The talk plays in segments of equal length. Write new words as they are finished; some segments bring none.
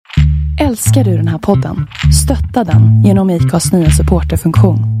Älskar du den här podden? Stötta den genom IKAs nya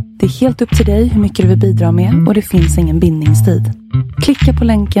supporterfunktion. Det är helt upp till dig hur mycket du vill bidra med och det finns ingen bindningstid. Klicka på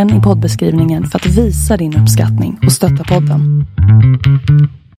länken i poddbeskrivningen för att visa din uppskattning och stötta podden.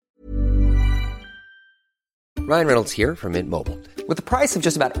 Ryan Reynolds here from Mint Mobile. With the price of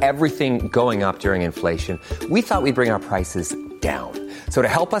just about everything going up during inflation, we thought we'd bring our prices down. So to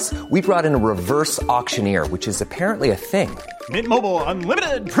help us, we brought in a reverse auctioneer, which is apparently a thing. Mint Mobile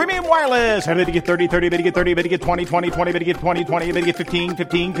Unlimited Premium Wireless. How to get 30, 30, bit to get 30, bit to get 20, 20, 20, bit to get 20, 20, bit to get 15,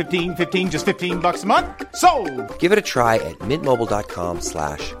 15, 15, 15, just $15 a month? Sold! Give it a try at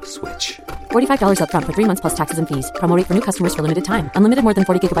mintmobile.com/switch. $45 up front for 3 months plus taxes and fees. Promo rate for new customers for limited time. Unlimited more than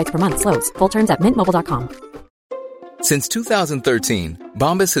 40 gigabytes per month. Slows full terms at mintmobile.com. Since 2013,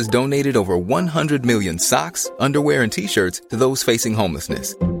 Bombas has donated over 100 million socks, underwear, and T-shirts to those facing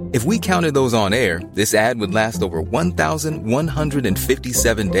homelessness. If we counted those on air, this ad would last over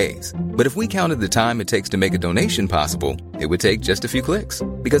 1,157 days. But if we counted the time it takes to make a donation possible, it would take just a few clicks.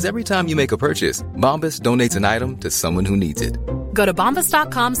 Because every time you make a purchase, Bombas donates an item to someone who needs it. Go to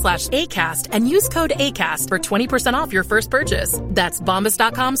bombas.com/ACAST and use code ACAST for 20% off your first purchase. That's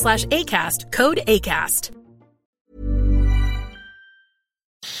bombas.com/ACAST, code ACAST.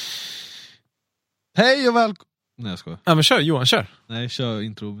 Hej och välkommen. Nej, jag skojar. Ja, men kör Johan, kör. Nej, kör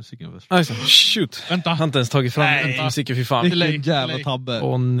intromusiken först. Alltså, shoot. Vänta. Jag har inte ens tagit fram intromusiken, fy fan. Vilken jävla tabbe.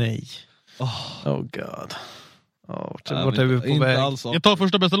 Åh nej. Oh god. Vart är vi på väg? Jag tar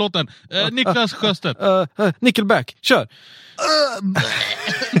första bästa låten. Niklas Sjöstedt. Nickelback, kör.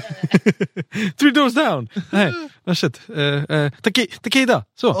 Three Doors Down. Nej, shit. Takida,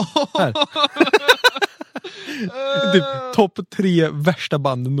 så. Här. Typ topp 3 värsta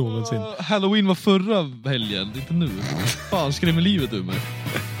banden någonsin. Halloween var förra helgen, inte nu. Fan, skrämmer livet ur mig.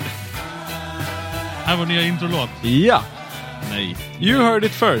 Här var nya introlåt. Ja. Nej. You heard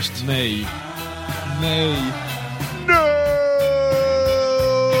it first. Nej. Nej. No!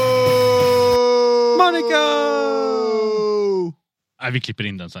 Monica! Nej, vi klipper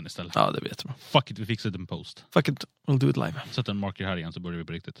in den sen istället. Ja, det vet man. Fuck it, vi fixar en post. Fuck it, we'll do it live. Sätt en marker här igen så börjar vi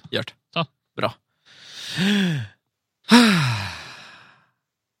på riktigt. Gjort. Så. Bra.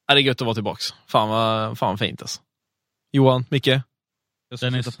 Det är gött att vara tillbaks. Fan fint alltså. Johan, Micke. Jag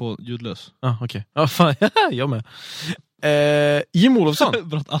ska sätta på ljudlös. Ja, okej. Ja, fan, jag med. Jim Olofsson.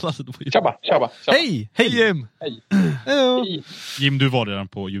 Tjabba. Hej Jim. Hej. Jim, du var redan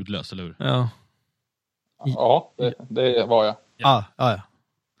på ljudlös, eller hur? Ja. Ja, det var jag. Ja.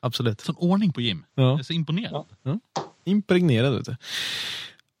 Absolut. Sån ordning på Jim. Ja. Jag är så imponerad. Ja. Impregnerad, vet du.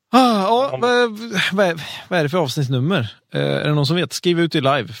 Vad är det för avsnittsnummer? Är det någon som vet? Skriv ut i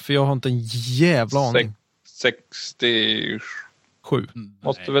live, för jag har inte en jävla aning. 67.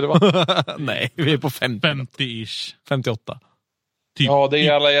 Måste väl det vara? Nej, vi är på 50-ish. 58. Typ. Ja, det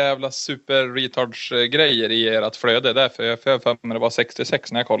är alla jävla super retards grejer i ert flöde. Därför jag för mig det var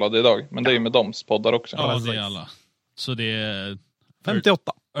 66 när jag kollade idag. Men det är ju med doms poddar också. Ja, det är alla. Så det är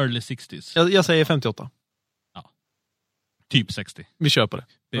 58. Early 60s. Jag säger 58. Typ 60. Vi kör på det.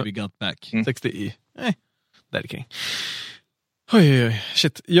 Baby got back. 60 i. Där kring. Oj.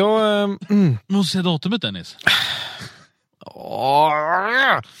 Shit. Jag... Måste se datumet, Dennis.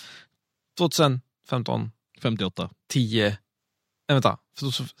 2015. 58. 10. Nej, vänta.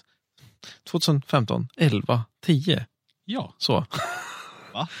 2015. 11. 10. Ja. Så.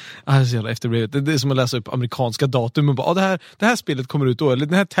 Va? Det är så jävla efterblivet. Det är som att läsa upp amerikanska datum och bara, det här spelet kommer ut då, eller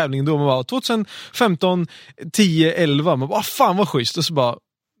den här tävlingen då, man bara 2015 10 11, man bara fan vad schysst, och så bara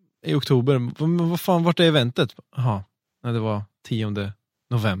i oktober, vad fan, vart är eventet? Jaha, nej, det var 10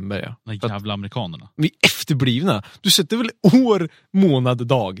 november, ja. De jävla amerikanerna. Vi är efterblivna. Du sätter väl år, månad,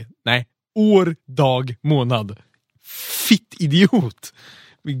 dag? Nej, år, dag, månad. Fitt idiot.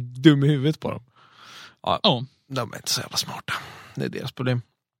 Vi är dum i huvudet på dem. Ja. De är inte så jävla smarta. Det är deras problem.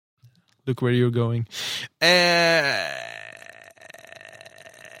 Look where you're going.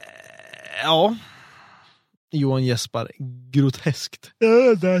 Ja. Johan Jesper, groteskt.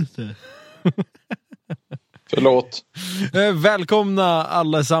 Förlåt. Välkomna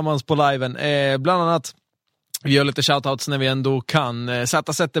allesammans på liven. Bland annat, vi gör lite shoutouts när vi ändå kan.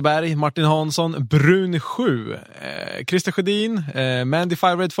 Zäta Zetterberg, Martin Hansson, Brun 7, Christer Sjödin, Mandy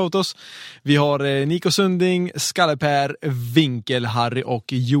Five Red Photos. Vi har Nico Sunding, Skallepär, Vinkel, Harry och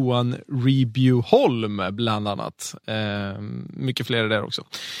Johan Rebuholm bland annat. Mycket fler där också.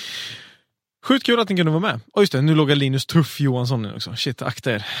 Sjukt kul att ni kunde vara med. Och just det, nu loggar Linus Tuff Johansson nu också. Shit,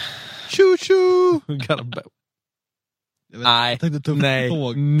 akta er. Tju-tju! Nej. Det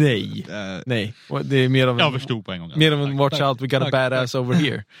är mer av en, jag förstod på en gång. Mer av en watch out, we got a badass over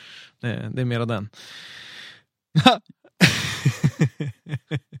here. Det är mer av den.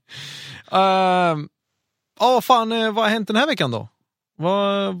 Vad har hänt den här veckan då?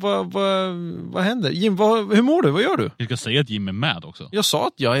 Vad händer? Jim, hur mår du? Vad gör du? Jag ska säga att Jim är med också. Jag sa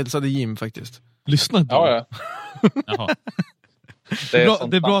att jag hälsade Jim faktiskt. Lyssna inte. Ja. Jaha. Det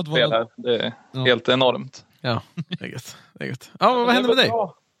är bra att vara... Det är helt enormt. Ja, det är gött. Ja, vad händer med dig?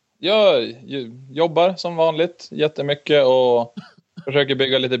 Jag jobbar som vanligt jättemycket och försöker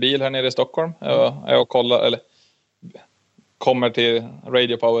bygga lite bil här nere i Stockholm. Jag kommer till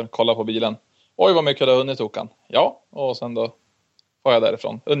Radio Power, kollar på bilen. Oj, vad mycket du har hunnit, Håkan. Ja, och sen då får jag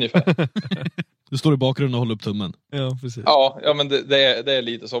därifrån, ungefär. Du står i bakgrunden och håller upp tummen. Ja, precis. Ja, men det är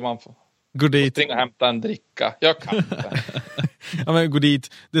lite så man får. Gå dit. Springa och hämta en dricka. Jag kan inte. Ja, men gå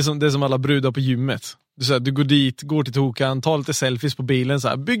dit. Det är som alla brudar på gymmet. Du går dit, går till Håkan, tar lite selfies på bilen, så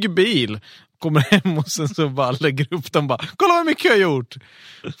här, bygger bil, kommer hem och sen så bara lägger upp dem, bara, kolla vad mycket jag har gjort.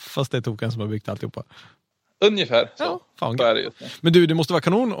 Fast det är Håkan som har byggt alltihopa. Ungefär så. Ja, fan, så är det just nu. Men du, det måste vara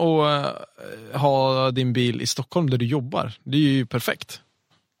kanon att ha din bil i Stockholm där du jobbar. Det är ju perfekt.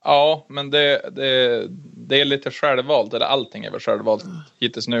 Ja, men det är lite självvalt, eller allting är väl självvalt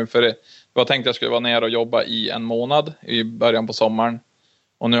hittills nu. För jag tänkte jag skulle vara nere och jobba i en månad i början på sommaren.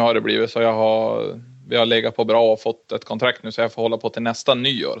 Och nu har det blivit så vi har legat på bra och fått ett kontrakt nu, så jag får hålla på till nästa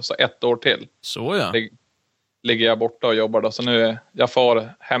nyår, så 1 år till. Så ja. Ligger jag borta och jobbar då. Så nu jag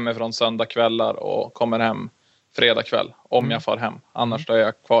far hemifrån söndag kvällar och kommer hem fredag kväll. Om jag far hem. Annars då är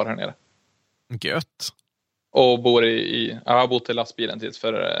jag kvar här nere. Gött. Och bor jag har bott i lastbilen tills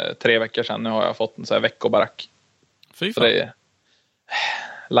för 3 veckor sedan. Nu har jag fått en sån här veckobarack. Fy fan. Så det är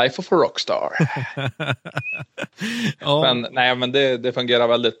life of a rockstar. Ja. Men det fungerar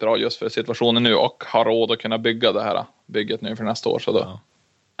väldigt bra just för situationen nu. Och har råd att kunna bygga det här bygget nu för nästa år. Så då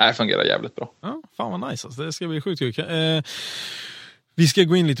det fungerar jävligt bra. Ja, fan vad nice. Alltså, det ska bli sjukt kul. Vi ska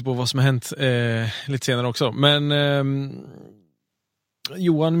gå in lite på vad som har hänt lite senare också. Men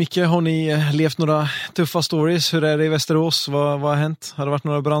Johan, Micke, har ni levt några tuffa stories? Hur är det i Västerås? Vad har hänt? Har det varit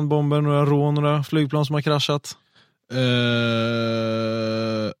några brandbomber, några rån, några flygplan som har kraschat?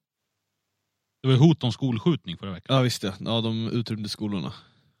 Det var hot om skolskjutning förra veckan. Ja, visst ja. Ja, de utrymde skolorna.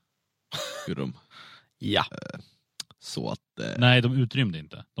 Gjorde de. Ja. Så att... Nej, de utrymde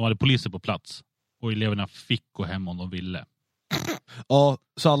inte. De hade poliser på plats. Och eleverna fick gå hem om de ville. Ja,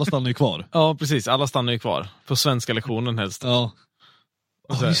 så alla stannar ju kvar. Ja, precis. Alla stannar ju kvar. På svenska lektionen helst. Ja.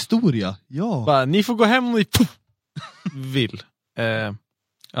 Historia, ja. Bara, ni får gå hem om ni vill.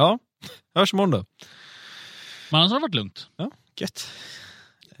 Ja, hörs imorgon då. Men annars har det varit lugnt. Ja, gött.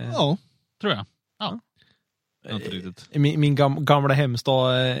 Ja, tror jag. Ja. Inte riktigt. Min gamla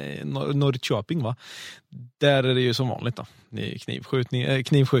hemstad Norrköping, va? Där är det ju som vanligt då. Det är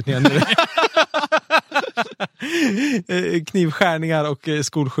knivskjutningar. Knivskärningar och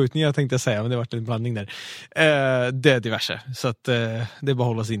skolskjutningar tänkte jag säga, men det har varit en blandning där. Det är diverse, så att det är bara att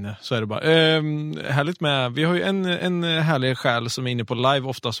hålla sig inne, så är det bara. Härligt med, vi har ju en härlig själ som är inne på live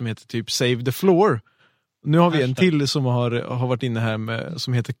ofta som heter typ Save the Floor. Nu har vi en till som har varit inne här med,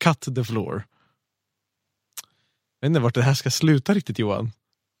 som heter Cut the Floor. Jag vet inte vart det här ska sluta riktigt, Johan.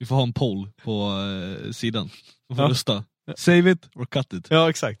 Vi får ha en poll på sidan. Vi får rösta. Save it or cut it. Ja,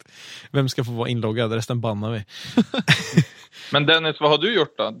 exakt. Vem ska få vara inloggad? Resten bannar vi. Men Dennis, vad har du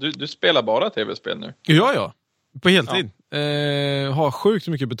gjort då? Du spelar bara tv-spel nu? Ja. På heltid. Har sjukt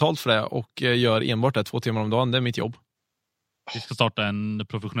mycket betalt för det och gör enbart det 2 timmar om dagen. Det är mitt jobb. Vi ska starta en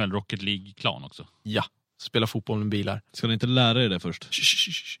professionell Rocket League-klan också. Ja, spela fotboll med bilar. Ska ni inte lära er det först?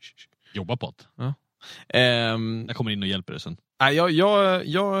 Jobba på det. Ja. Jag kommer in och hjälper er sen. Nej, jag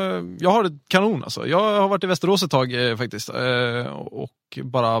har det kanon alltså. Jag har varit i Västerås ett tag faktiskt. Och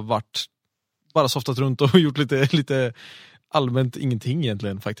bara softat runt och gjort lite allmänt ingenting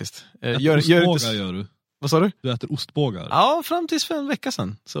egentligen faktiskt. Ostbågar gör du. Vad sa du? Du äter ostbågar. Ja, fram tills för en vecka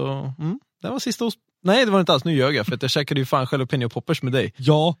sedan. Så det var sista Nej, det var inte alls, nu ljög jag, för att jag käkade ju fan jalapeno poppers med dig.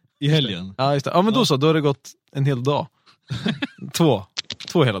 Ja, i helgen. Ja, just det. Ja, men då så, då har det gått en hel dag. 2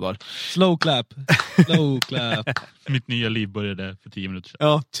 hela dagar. Slow clap. Mitt nya liv började för 10 minuter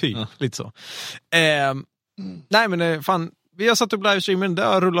sedan. Ja, lite så. Nej, men fan, vi har satt upp livestreamen, det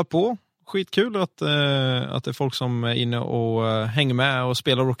har rullat på. Skitkul att det är folk som är inne och hänger med och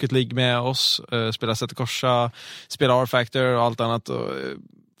spelar Rocket League med oss, spelar Sätta Korsa, spelar R-Factor och allt annat.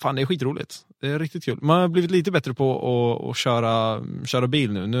 Fan, det är skitroligt. Det är riktigt kul. Man har blivit lite bättre på att köra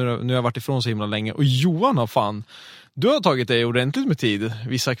bil nu. Nu har jag varit ifrån så himla länge. Och Johan du har tagit dig ordentligt med tid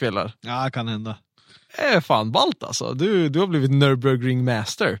vissa kvällar. Ja, kan hända. Det är fan ballt alltså. Du har blivit Nürburgring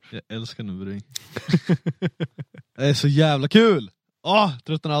Master. Jag älskar Nürburgring. Det är så jävla kul.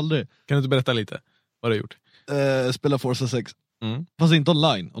 Tröttnar aldrig. Kan du inte berätta lite vad du har gjort? Spela Forza 6. Fast inte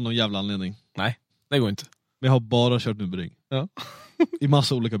online, av någon jävla anledning. Nej, det går inte. Men jag har bara kört Nürburgring. Ja. I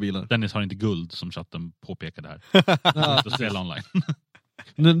massa olika bilar. Dennis har inte guld som chatten påpekade här. Ja. Att spela online.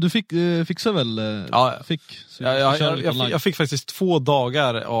 Men du fick fixa väl? Jag fick faktiskt 2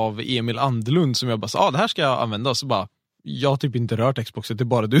 dagar av Emil Anderlund som jag bara sa, det här ska jag använda. Så bara, jag har typ inte rört Xboxet, det är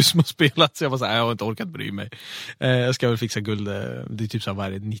bara du som har spelat. Så jag bara så här, jag har inte orkat bry mig. Jag ska väl fixa guld, det är typ så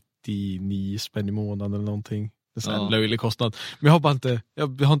här 99 spänn i månaden eller någonting. Det är så här löjlig kostnad. Men jag har bara inte,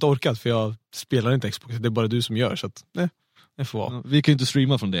 jag har inte orkat för jag spelar inte Xboxet, det är bara du som gör. Så att, det får vara. Vi kan ju inte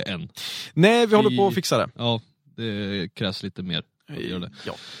streama från det än. Nej, vi håller på att fixa det. Ja, det krävs lite mer. Det.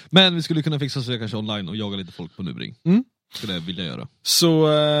 Ja. Men vi skulle kunna fixa så jag kanske online och jaga lite folk på Nubring. Skulle jag vilja göra. Så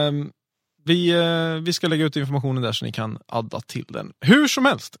vi ska lägga ut informationen där så ni kan adda till den. Hur som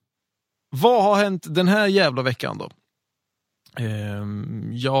helst. Vad har hänt den här jävla veckan då?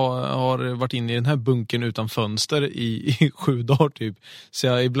 Jag har varit inne i den här bunken utan fönster i 7 dagar typ. Så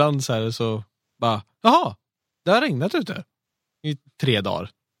jag ibland så här så bara, jaha, det har regnat ute i 3 dagar.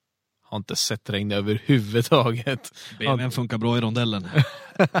 Har inte sett regn överhuvudtaget. BMWn funkar bra i rondellen.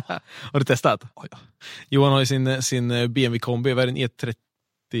 Har du testat? Oh, ja. Johan har ju sin BMW kombi. Vad är den?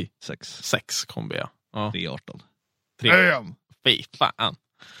 E36 kombi, ja. 318. Fy fan.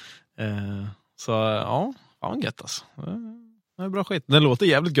 Så ja, fan gött alltså. Det är bra skit. Den låter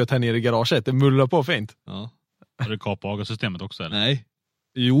jävligt gött här nere i garaget. Det mullrar på fint. Ja. Har du kapat avgassystemet också eller? Nej.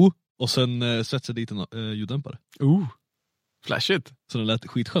 Jo. Och sen svetsade dit en ljuddämpare. Flashigt. Så det lät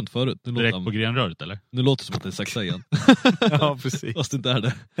skitskönt förut. Nu direkt låter på grenröret eller? Nu låter det som att det är sexa igen. Ja, precis. Fast det inte är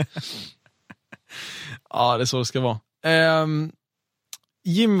det. Ja, det är så det ska vara.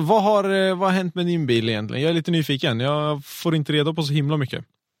 Jim, vad har hänt med din bil egentligen? Jag är lite nyfiken. Jag får inte reda på så himla mycket.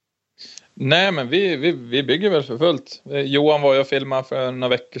 Nej, men vi bygger väl för fullt. Johan var ju och filmade för några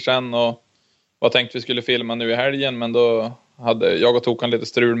veckor sedan och var tänkt vi skulle filma nu i helgen, men då hade jag och Tokan lite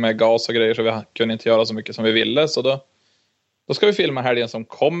strul med gas och grejer så vi kunde inte göra så mycket som vi ville, så då ska vi filma helgen som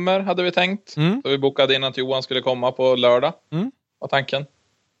kommer, hade vi tänkt. Så vi bokade in att Johan skulle komma på lördag, var tanken.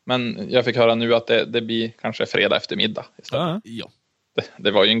 Men jag fick höra nu att det blir kanske fredag eftermiddag istället. Ja.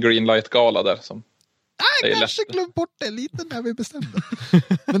 Det var ju en greenlight-gala där som... Jag kanske glömt bort det lite när vi bestämde.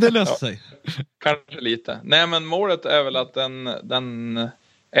 Men det löser sig. Kanske lite. Nej, men målet är väl att den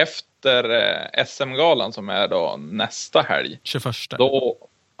efter SM-galan som är då nästa helg. 21.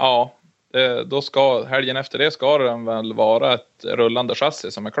 Då ska helgen efter det ska den väl vara ett rullande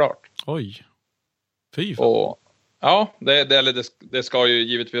chassi som är klart. Oj. Fy fan. Och ja, det ska ju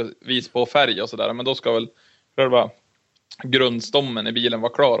givetvis på färg och sådär, men då ska väl själva grundstommen i bilen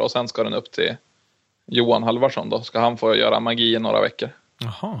vara klar och sen ska den upp till Johan Halvarsson då. Ska han få göra magi i några veckor.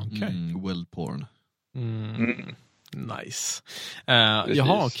 Jaha, okej. Well porn. Nice.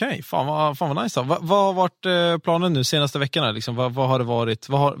 Jaha, okej. Fan vad nice. Vad har varit planen nu senaste veckorna? Liksom? Vad har det varit?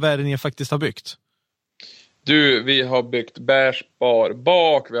 Vad är det ni faktiskt har byggt? Du, vi har byggt bärspar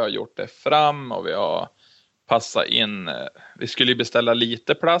bak, vi har gjort det fram och vi har passat in. Vi skulle beställa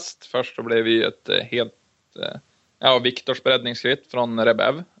lite plast. Först så blev vi ett helt Viktors breddningskritt från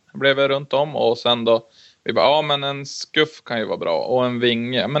Rebev blev vi runt om, och sen då vi bara, men en skuff kan ju vara bra och en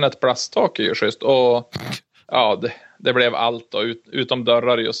vinge, men ett plasttak är ju schysst, och det blev allt då, utom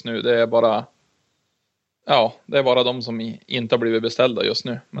dörrar just nu. Det är bara de som inte har blivit beställda just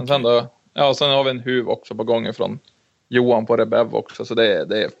nu. Men sen då, sen har vi en huv också på gången från Johan på Rebev också, så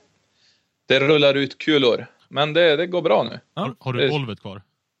det rullar ut kulor. Men det går bra nu. Har du golvet kvar?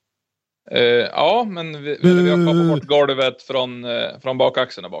 Men vi har kapat bort golvet från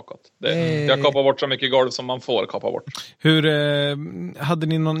bakaxeln och bakåt. Vi har kapat bort så mycket golv som man får kapa bort. Hur hade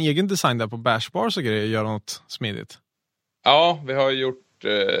ni någon egen design där på bashbars och grejer? Göra något smidigt? Ja, vi har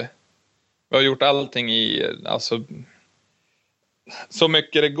gjort allting i, alltså, så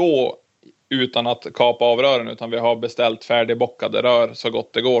mycket det går utan att kapa av rören, utan vi har beställt färdigbockade rör så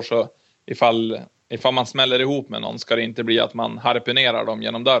gott det går, så ifall man smäller ihop med någon ska det inte bli att man harpunerar dem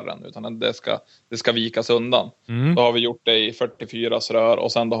genom dörren, utan att det ska vikas undan. Då har vi gjort det i 44 rör,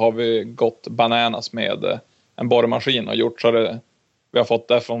 och sen då har vi gått bananas med en borrmaskin och gjort så vi har fått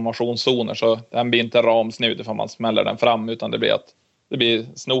deformationszoner, så den blir inte ramsnud ifall man smäller den fram, utan det blir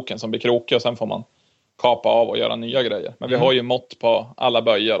snoken som blir krokig, och sen får man kapa av och göra nya grejer. Men vi har ju mått på alla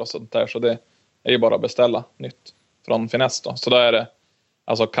böjar och sånt där, så det är ju bara att beställa nytt från Finess då. Så då är det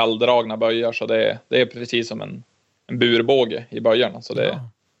alltså kalldragna böjar, så det är precis som en burbåge i böjarna. Så det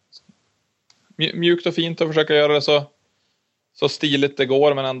är mjukt och fint att försöka göra det så stiligt det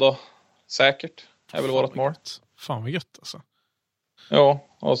går, men ändå säkert. Det är väl vårt mål. Fan vad gött alltså. Ja,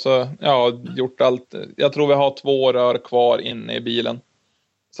 och så gjort allt. Jag tror vi har 2 rör kvar inne i bilen.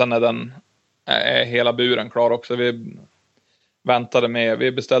 Sen är hela buren klar också. Vi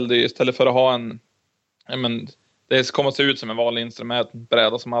beställde istället för att ha det kommer att se ut som en vanlig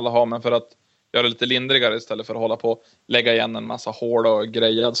instrumentbräda som alla har, men för att göra det lite lindrigare istället för att hålla på lägga igen en massa hål och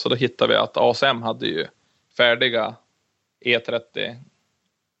grejer, så då hittade vi att ASM hade ju färdiga E30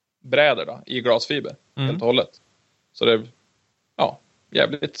 brädor då, i glasfiber helt och hållet. Så det är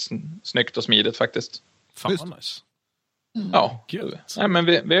jävligt snyggt och smidigt faktiskt. Fan vad nice. Ja, nej, men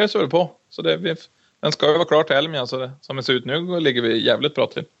vi är så på. Så den ska ju vara klar till Elmia, så det, som det ser ut nu ligger vi jävligt bra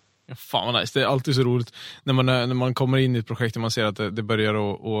till. Ja, fan vad nice. Det är alltid så roligt när man kommer in i ett projekt och man ser att det börjar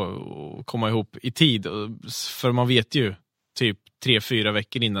att komma ihop i tid. För man vet ju typ 3-4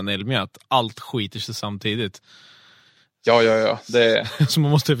 veckor innan Elmia att allt skiter sig samtidigt. Ja. Så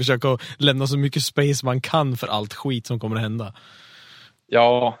man måste försöka lämna så mycket space man kan för allt skit som kommer att hända.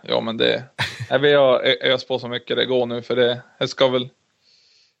 Ja, men det... Jag ös på så mycket det går nu, för det ska väl...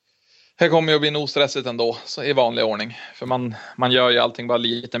 Här kommer ju att bli nog stressigt ändå, så i vanlig ordning. För man gör ju allting bara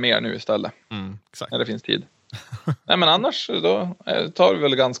lite mer nu istället. Exakt. När det finns tid. Nej, men annars då tar vi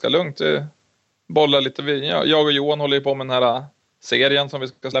väl ganska lugnt. Bollar lite. Jag och Johan håller ju på med den här serien som vi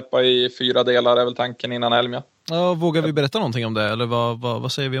ska släppa i 4 delar, är väl tanken innan Elmia. Ja, vågar vi berätta någonting om det? Eller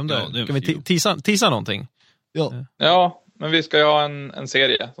vad säger vi om det? Ja, kan vi tisa någonting? Ja, men vi ska ju ha en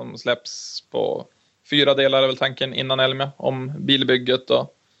serie som släpps på 4 delar, är väl tanken, innan Elmia. Om bilbygget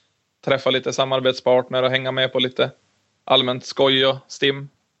och träffa lite samarbetspartner och hänga med på lite allmänt skoj och stim.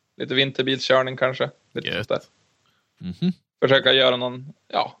 Lite vinterbilskörning kanske. Lite försöka göra någon,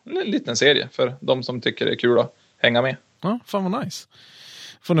 en liten serie för de som tycker det är kul att hänga med. Ja, fan vad nice.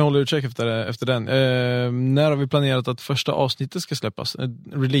 Får ni hålla utkik efter den. När har vi planerat att första avsnittet ska släppas?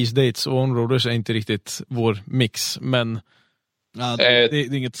 Release dates och onroaders är inte riktigt vår mix, men... Ja, det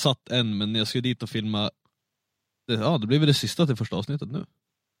är inget satt än, men jag ska dit och filma... det blir väl det sista till första avsnittet nu.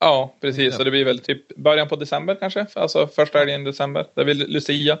 Ja, precis. Så det blir väl typ början på december kanske. Alltså första helgen i december. Det blir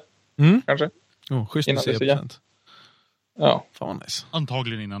Lucia kanske. Schysst Lucia. Ja. Fan vad nice.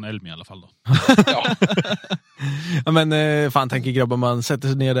 Antagligen innan Elmia i alla fall då. Ja, men fan, tänker grabbar, man sätter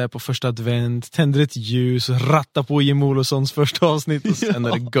sig ner där på första advent, tänder ett ljus, rattar på Jim Olofssons första avsnitt och sen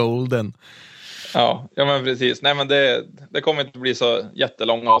är det golden. Ja, men precis. Nej, men det kommer inte bli så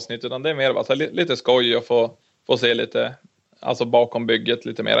jättelånga avsnitt, utan det är mer bara så lite skoj och få se lite, alltså bakom bygget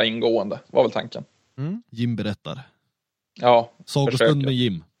lite mer ingående, var väl tanken. Jim berättar. Ja, sagostund med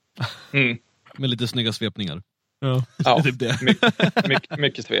Jim. Med lite snygga svepningar. Ja,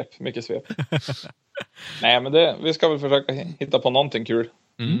 mycket svep. Nej, men vi ska väl försöka hitta på någonting kul.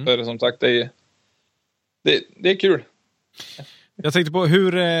 För som sagt, det är kul. Jag tänkte på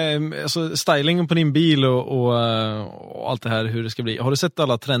hur alltså stylingen på din bil och allt det här, hur det ska bli. Har du sett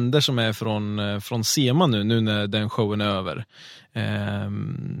alla trender som är från SEMA nu när den showen är över?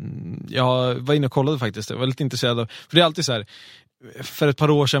 Jag var inne och kollade faktiskt. Jag var lite intresserad av, för det är alltid så här. För ett par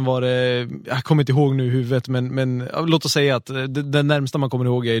år sedan var det, jag kommer inte ihåg nu i huvudet, men låt oss säga att det närmsta man kommer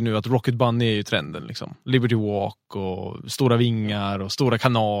ihåg är nu att Rocket Bunny är ju trenden liksom. Liberty Walk och stora vingar och stora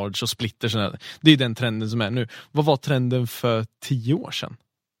canards och splitters. Det är den trenden som är nu. Vad var trenden för 10 år sedan?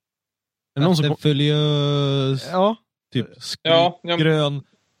 Är det någon som följer typ grön,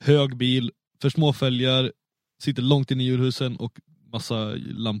 hög bil, för små fälgar, sitter långt in i hjulhusen och massa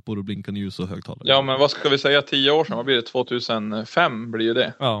lampor och blinkande ljus och högtalare. Ja, men vad ska vi säga 10 år sedan? Vad blir det? 2005 blir ju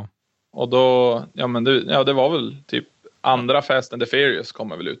det. Ja. Och då, det var väl typ andra Fast and the Furious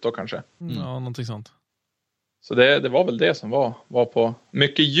kommer väl ut då kanske. Ja, någonting sånt. Så det var väl det som var på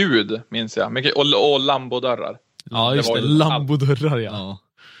mycket ljud, minns jag. Mycket, och Lambo-dörrar. Ja, just det. Lambo-dörrar, ja.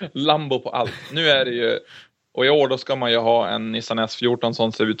 Lambo på allt. Nu är det ju, och i år då ska man ju ha en Nissan S14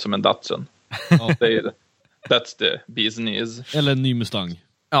 som ser ut som en Datsun. Ja. Det är det. That's the business. Eller en ny Mustang.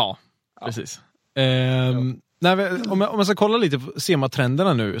 Ja, precis. Om jag ska kolla lite på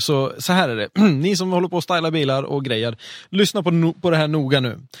SEMA-trenderna nu, så här är det. Ni som håller på att styla bilar och grejer, lyssna på det här noga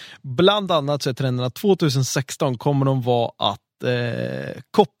nu. Bland annat så är trenderna 2016 kommer de vara att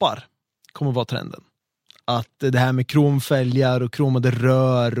koppar kommer vara trenden. Att det här med kromfälgar och kromade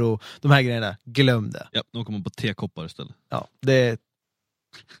rör och de här grejerna, glöm det. Ja, de kommer på T-koppar istället. Ja, det är...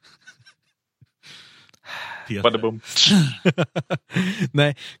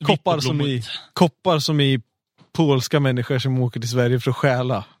 Nej, koppar som i polska människor som åker till Sverige för att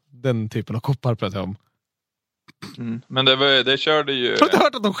stjäla. Den typen av koppar pratar jag om. Men det körde ju... Har du inte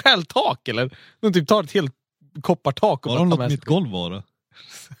hört att de stjäl tak, eller? De typ tar ett helt koppartak och har de något nytt golv var.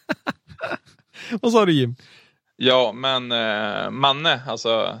 Vad sa du, Jim? Ja, men Manne,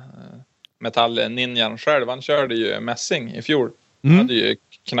 alltså metallninjan själv, han körde ju mässing i fjol. Han hade ju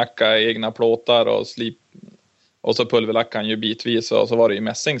knacka egna plåtar och slip, och så pulverlackade han ju bitvis, och så var det ju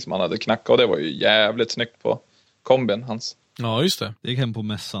mässing som han hade knackat, och det var ju jävligt snyggt på kombin hans. Ja, just det. Det gick hem på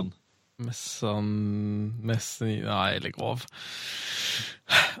mässan. Nej, lägg av.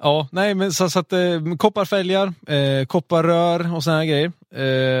 Ja, nej, men så att kopparfälgar, kopparrör och såna här grejer.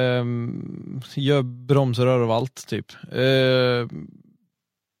 Gör bromsrör och allt, typ.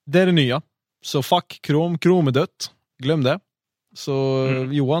 Det är det nya. Så fuck krom är dött. Glöm det. Så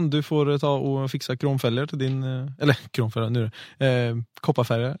Johan, du får ta och fixa kromfälgar till din... Eller kromfälgar nu.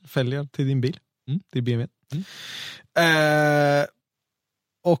 Kopparfälgar till din bil. Till BMW.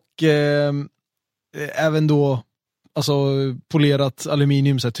 Och även då alltså polerat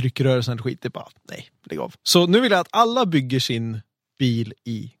aluminium, så här, tryckrör, sånt skit. Det är bara, nej, lägg av. Så nu vill jag att alla bygger sin bil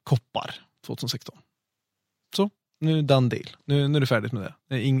i koppar 2016. Så, nu är done deal. Nu är det färdigt med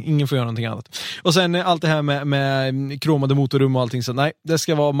det. Ingen får göra någonting annat. Och sen allt det här med kromade motorrum och allting, så nej, det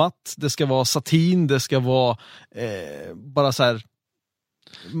ska vara matt, det ska vara satin, det ska vara bara så här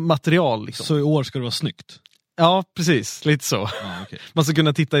material liksom. Så i år ska det vara snyggt? Ja, precis. Lite så. Ja, okay. Man ska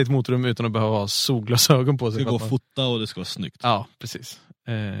kunna titta i ett motorrum utan att behöva ha solglasögon på sig. Det ska gå att fota och det ska vara snyggt. Ja, precis.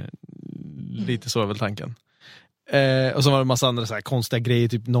 Lite så är väl tanken. Och så var det en massa andra så här konstiga grejer.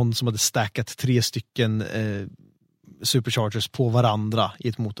 Typ någon som hade stackat 3 stycken superchargers på varandra i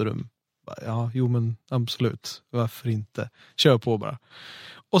ett motorrum. Ja, jo men absolut. Varför inte? Kör på bara.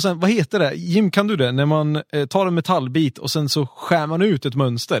 Och sen, vad heter det? Jim, kan du det? När man tar en metallbit och sen så skär man ut ett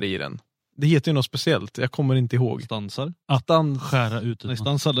mönster i den. Det heter ju något speciellt. Jag kommer inte ihåg. Stansar? Skära ut. Nej,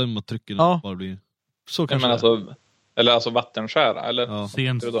 stansar där man trycker. Ja. Bara blir... Så kanske. Men alltså, eller alltså vattenskära? Eller? Ja.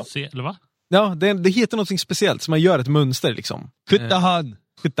 Eller va? Ja, det heter något speciellt. Så man gör ett mönster liksom.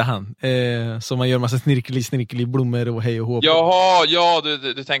 Skyttahan! Så man gör massa snirkeli blommor och hej och hå. Jaha, ja,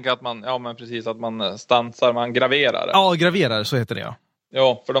 du tänker att man, ja men precis, att man stansar, man graverar. Ja, graverar, så heter det, ja.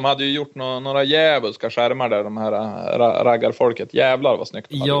 Ja, för de hade ju gjort några djävulska skärmar där, de här raggarfolket. Jävlar vad snyggt.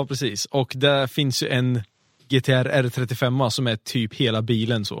 Ja, precis. Och där finns ju en GTR R35 som är typ hela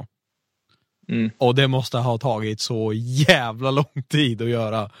bilen så. Och det måste ha tagit så jävla lång tid att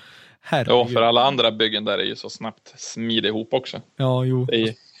göra. Herregud. Ja, för alla andra byggen där är ju så snabbt smida ihop också. Ja, jo.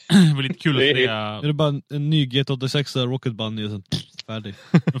 Det var lite kul att se. Är det bara en ny GT86 Rocket Bunny och sen färdig?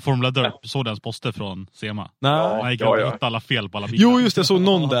 Formula Dirt, såg ens poster från SEMA. Nej. Man gick hitta alla fel på alla bilar. Jo, just det, så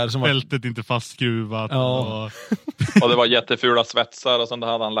någon där som var... Bältet inte fastskruvat. Ja. Och det var jättefula svetsar och sen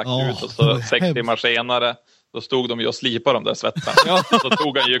hade han lagt ut och så 6 timmar senare då stod de ju och slipade de där svetsarna. Så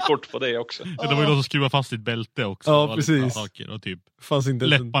tog han ju kort på det också. Ja, det var ju någon som skruvade fast sitt bälte också. Ja, precis. Saker och typ fanns inte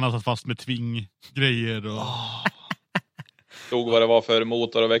läpparna satt fast med tvinggrejer och... Stod vad det var för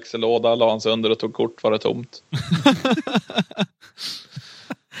motor och växellåda, la han sig under och tog kort, var det tomt.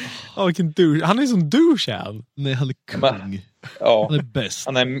 Vilken douche. Han är som douche han. Nej, han är kung. Ja. Han är bäst.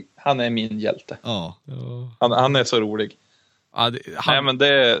 Han är min hjälte. Ja. Han är så rolig. Ja, Nej, men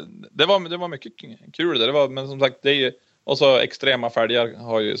det var mycket kul det var, men som sagt det är ju, och så extrema fälgar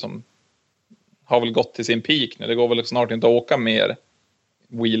har väl gått till sin peak nu. Det går väl snart inte att åka mer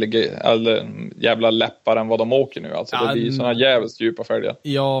eller jävla läppar än vad de åker nu. Alltså det blir såna jävligt djupa fälgar.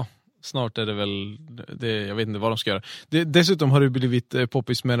 Ja, snart är det väl det, jag vet inte vad de ska göra. Dessutom har det blivit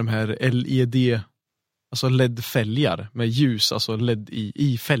poppis med de här LED, alltså LED-fälgar med ljus, alltså LED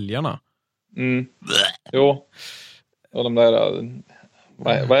i fälgarna. Jo. Och de där,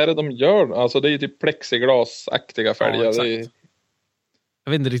 vad är det de gör? Alltså det är ju typ plexiglasaktiga fälgar. Ja, det är...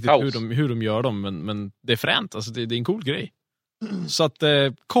 Jag vet inte riktigt hur de gör dem, men det är fränt. Alltså det är en cool grej. Så att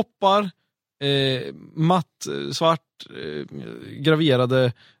koppar, matt, svart,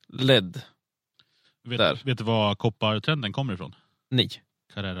 graverade LED. Vet du var koppartrenden kommer ifrån? Nej.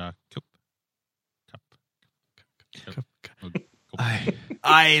 Carrera Cup.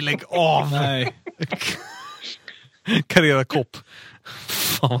 Nej, lägg av! Nej. Carrera kopp.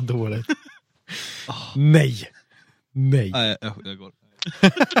 Fan vad dåligt. Nej. Nej, jag går.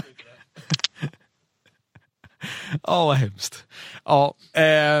 Vad hemskt. Ja,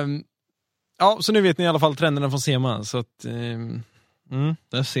 så nu vet ni i alla fall trenderna från SEMA. Så att,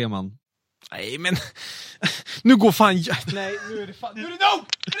 där ser man. Nej, men nu går fan... Nej, nu är det fan... Nu är det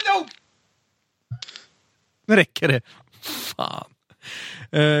nog! Nu räcker det. Fan.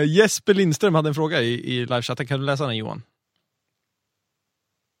 Jesper Lindström hade en fråga i livechatten. Kan du läsa den, Johan?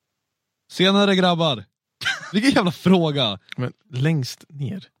 Senare, grabbar. Vilken jävla fråga. Men längst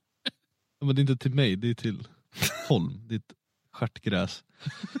ner. Ja, men det är inte till mig, det är till Holm. Det är ett stjärtgräs.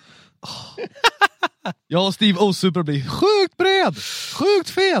 Jag och Steve O-Super blir sjukt bred. Sjukt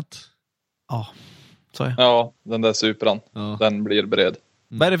fet. Ja, så är. Ja, den där Supran. Ja. Den blir bred.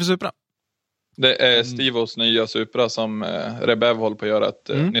 Vad är det för Supra? Det är Steve-Os nya Supra som Rebev håller på att göra ett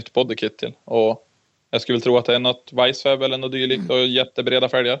nytt bodykit till. Och jag skulle tro att det är något Weissfab eller något dylikt och jättebreda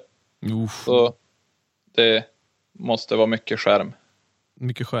fälgar. Så det måste vara mycket skärm.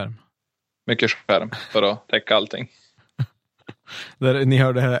 Mycket skärm. mycket skärm för att täcka allting. Ni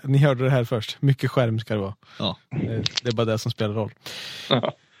hörde det här först. Mycket skärm ska det vara. Ja. Det är bara det som spelar roll.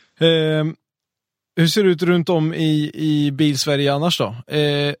 Ja. Hur ser det ut runt om i Bilsverige annars då?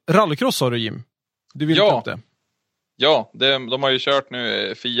 Rallycross har du, Jim. Du vill ta upp det? Ja, de har ju kört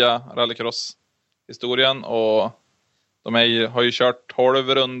nu FIA rallycross-historien och de har ju kört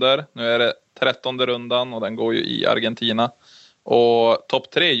 12 runder. Nu är det 13:e rundan och den går ju i Argentina. Och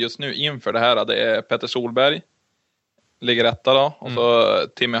topp 3 just nu inför det här, det är Petter Solberg, ligger etta då. Och så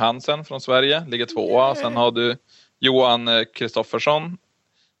Timmy Hansen från Sverige, ligger 2:a. Sen har du Johan Kristoffersson,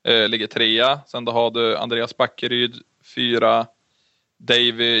 ligger 3:a. Sen då har du Andreas Backeryd, 4.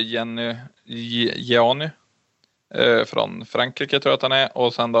 Davy Gianni från Frankrike tror jag att han är.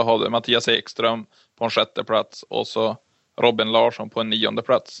 Och sen då har du Mattias Ekström på en 6:e plats. Och så Robin Larsson på en 9:e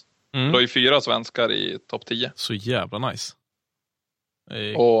plats. Då är ju 4 svenskar i topp 10. Så jävla nice.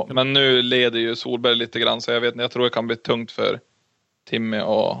 Men nu leder ju Solberg lite grann. Så jag tror det kan bli tungt för Timmy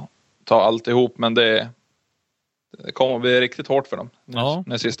att ta alltihop. Men det kommer att bli riktigt hårt för dem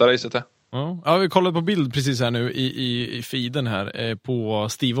när sista racet är. Ja, vi kollade på bild precis här nu i feeden här på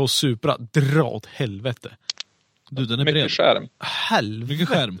Steve och Supra. Dra åt helvete. Du, den är mycket bred. Skärm. Helvete. Mycket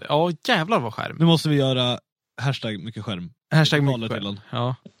skärm. Ja, jävlar vad skärm. Nu måste vi göra hashtag mycket skärm. Hashtag mycket skärm.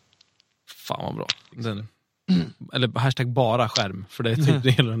 Ja. Fan vad bra. Eller hashtag bara skärm. För det är typ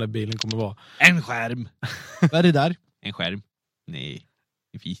det hela den där bilen kommer vara. En skärm. Vad är det där? En skärm. Nej,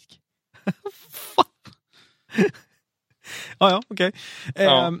 en fisk. Ja, okej.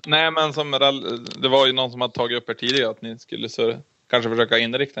 Nej, men det var ju någon som hade tagit upp här tidigare att ni skulle kanske försöka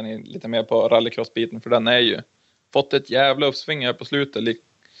inrikta ni lite mer på rallycross-biten, för den är ju fått ett jävla uppsving här på slutet.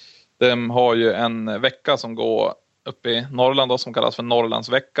 De har ju en vecka som går upp i Norrland då, som kallas för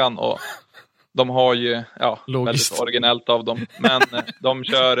Norrlandsveckan, och de har ju väldigt originellt av dem, men de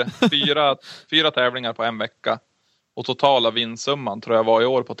kör fyra tävlingar på en vecka och totala vinstsumman tror jag var i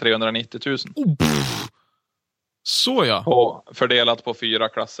år på 390 000. Så ja. Och fördelat på 4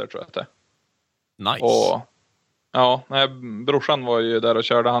 klasser tror jag att det. Nice. Och brorsan var ju där och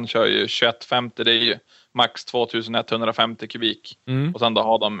körde. Han kör ju 2150. Det är ju max 2150 kubik. Och sen då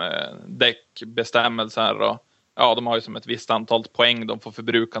har de däckbestämmelser. Och de har ju som ett visst antal poäng de får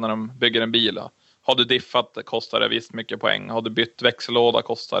förbruka när de bygger en bil. Och har du diffat kostar det visst mycket poäng. Har du bytt växellåda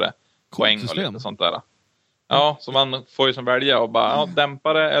kostar det poäng och lite sånt där. Ja, så man får ju som välja och bara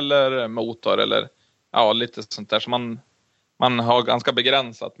dämpare eller motor eller lite sånt där. Så man har ganska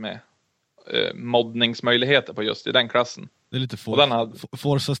begränsat med moddningsmöjligheter på just i den klassen. Det är lite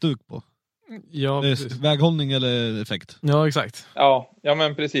Forza-stuk på. Ja, det är väghållning eller effekt. Ja, exakt. Ja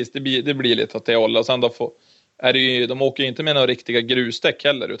men precis. Det blir lite åt det hållet. Och sen då är det ju, de åker ju inte med några riktiga grusdäck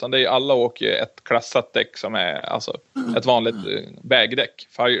heller, utan det är alla åker ett klassat däck som är alltså ett vanligt vägdäck.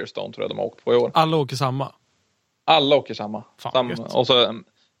 Firestone tror jag de har åkt på i år. Alla åker samma? Alla åker samma. Och så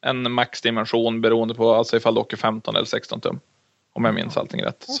en maxdimension beroende på alltså ifall du åker 15 eller 16 tum. Om jag minns allting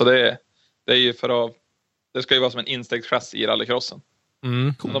rätt. Så det är ju det ska ju vara som en instegschass i rallycrossen.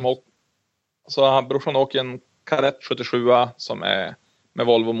 Så brorsan åker en Kadett 77 som är med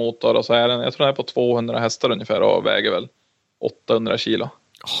Volvo motor, och så är jag tror den är på 200 hästar ungefär och väger väl 800 kilo.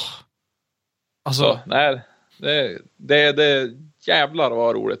 Alltså, så, nej, det jävlar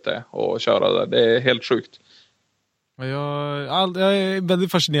vad roligt det är att köra där. Det är helt sjukt. Jag är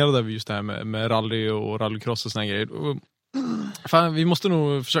väldigt fascinerad över just det här med rally och rallycross och såna grejer. Fan, vi måste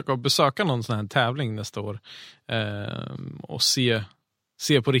nog försöka besöka någon sån här tävling nästa år och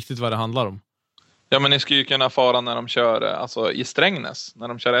se på riktigt vad det handlar om. Ja, men ni ska ju kunna fara när de kör alltså i Strängnäs, när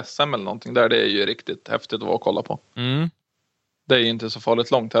de kör SM eller någonting där. Det är ju riktigt häftigt att vara och kolla på. Det är ju inte så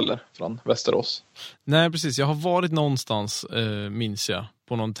farligt långt heller från Västerås. Nej, precis. Jag har varit någonstans, minns jag,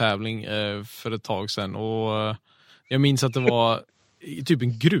 på någon tävling för ett tag sedan. Och jag minns att det var typ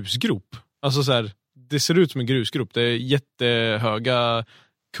en grusgrop. Alltså så här, det ser ut som en grusgrop. Det är jättehöga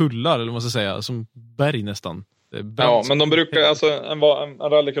kullar, eller vad man ska säga, som berg nästan. Ja, men de brukar, alltså en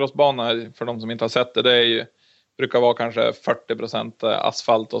rallycrossbana, för de som inte har sett det är ju, brukar vara kanske 40%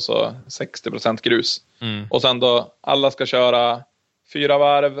 asfalt och så 60% grus. Och sen då, alla ska köra 4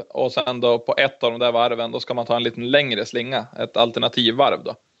 varv, och sen då på ett av de där varven, då ska man ta en liten längre slinga, ett alternativvarv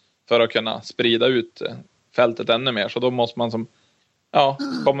då, för att kunna sprida ut fältet ännu mer. Så då måste man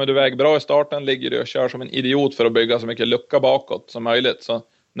kommer du iväg bra i starten, ligger du och kör som en idiot för att bygga så mycket lucka bakåt som möjligt. Så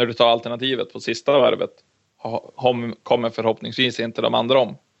när du tar alternativet på sista varvet kommer förhoppningsvis inte de andra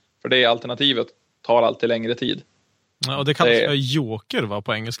om. För det alternativet tar alltid längre tid. Ja, och det kallas för joker, va,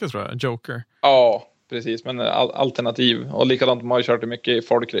 på engelska tror jag. Joker. Ja, precis. Men alternativ. Och likadant har ju kört mycket i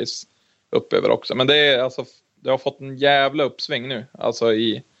folkrace uppöver också. Men det är alltså, det har fått en jävla uppsving nu. Alltså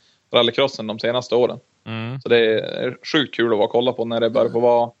i rallycrossen de senaste åren. Så det är sjukt kul att vara och kolla på när det börjar på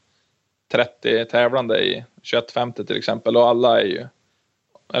vara 30 tävlande i 2150 till exempel. Och alla är ju,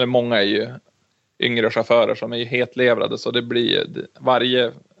 eller många är ju yngre chaufförer som är ju hetlevrade. Så det blir,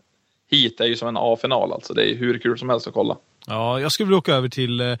 varje hit är ju som en A-final. Alltså det är hur kul som helst att kolla. Ja, jag skulle vilja åka över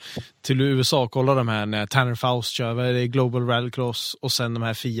till USA och kolla de här när Tanner Faust kör. Det är Global Rallycross och sen de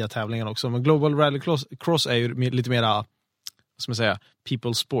här FIA-tävlingarna också. Men Global Rallycross är ju lite mera, ska man säga,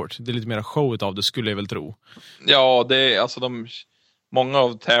 people sport. Det är lite mera showet av det, skulle jag väl tro. Ja, det är alltså många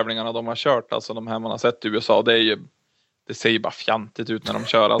av tävlingarna de har kört, alltså de här man har sett i USA, det ser ju bara fjantigt ut när de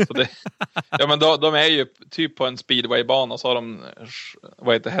kör. Alltså ja, men de är ju typ på en speedwaybana och så har de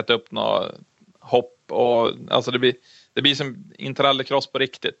hett upp några hopp och alltså det blir som inte rallycross på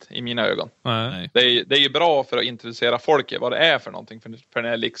riktigt i mina ögon. Nej. Det är ju bra för att introducera folket vad det är för någonting, för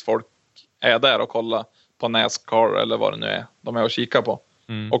när folk är där och kollar på NASCAR eller vad det nu är de är och kikar på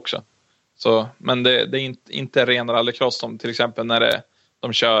också. Så, men det är inte ren rallycross som till exempel när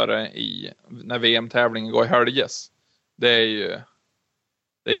de kör när VM-tävlingen går i Höljes. Det är ju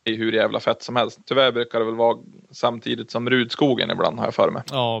hur jävla fett som helst. Tyvärr brukar det väl vara samtidigt som Rudskogen ibland, har jag för mig.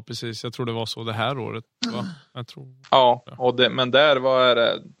 Ja, precis. Jag tror det var så det här året. Va? Jag tror. Ja, men där var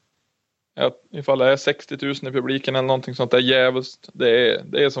det ifall det är 60 000 i publiken eller någonting sånt där jävligt. Det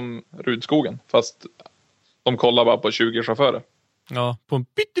är som Rudskogen, fast de kollar bara på 20 chaufförer. Ja, på en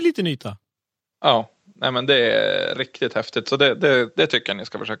pytteliten yta. Ja, nej men det är riktigt häftigt. Så det tycker jag ni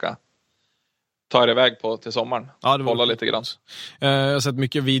ska försöka ta er iväg på till sommaren. Ja, det var kolla lite grann. Jag har sett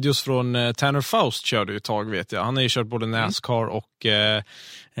mycket videos från Tanner Faust körde ju ett tag, vet jag. Han har ju kört både NASCAR och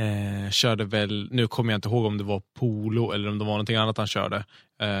körde väl, nu kommer jag inte ihåg om det var polo eller om det var någonting annat han körde.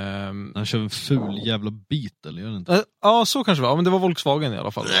 Han kör en ful jävla bit, eller gör det inte? Ja, så kanske det var. Men det var Volkswagen i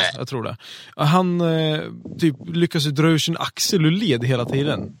alla fall. Jag tror det. Han typ lyckas ju dra ur sin axel ur led hela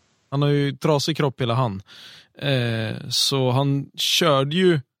tiden. Han har ju trasig kropp hela han. Så han körde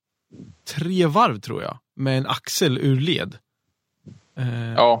ju 3 varv tror jag med en axel ur led.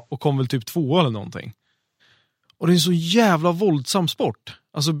 Och kom väl typ 2 eller någonting. Och det är en så jävla våldsam sport.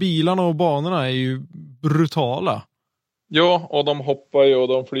 Alltså bilarna och banorna är ju brutala. Ja, och de hoppar ju och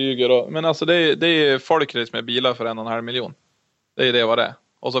de flyger. Men alltså det är folkrace med bilar för 1,5 miljon. Det är det vad det är.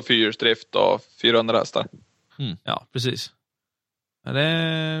 Och så fyrhjulsdrift och 400 hästar. Ja, precis.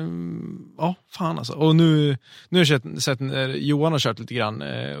 Ja, fan alltså. Och nu har jag sett Johan har kört lite grann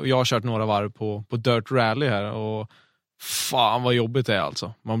och jag har kört några varv på Dirt Rally här och fan vad jobbigt det är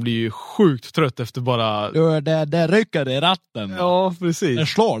alltså. Man blir ju sjukt trött efter bara... Det rycker i ratten. Ja, precis. Det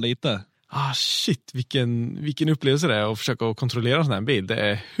slår lite. Shit, vilken upplevelse det är att försöka kontrollera en sån här bil. Det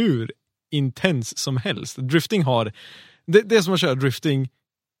är hur intens som helst. Drifting har... Det är som att köra drifting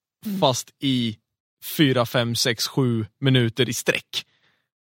fast i 4, 5, 6, 7 minuter i sträck.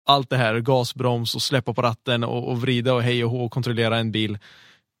 Allt det här, gasbroms och släppa på ratten och vrida och hej och hå och kontrollera en bil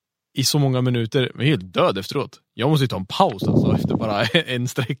i så många minuter. Men helt död efteråt. Jag måste ju ta en paus alltså, efter bara en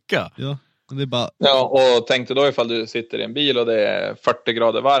sträcka. Ja, det är bara... Ja, och tänk dig då ifall du sitter i en bil och det är 40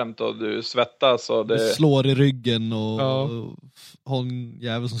 grader varmt och du svettas och det slår i ryggen och har en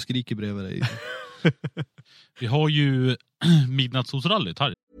jävel som skriker bredvid dig. Vi har ju midnattssolsrallyt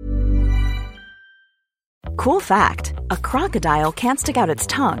här. Cool fact, a crocodile can't stick out its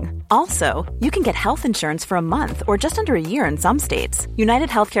tongue. Also, you can get health insurance for a month or just under a year in some states. United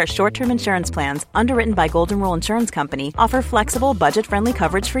Healthcare short-term insurance plans, underwritten by Golden Rule Insurance Company, offer flexible, budget-friendly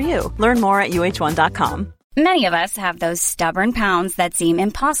coverage for you. Learn more at uh1.com. Many of us have those stubborn pounds that seem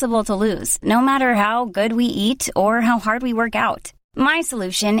impossible to lose, no matter how good we eat or how hard we work out. My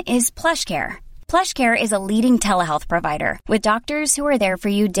solution is PlushCare. PlushCare is a leading telehealth provider with doctors who are there for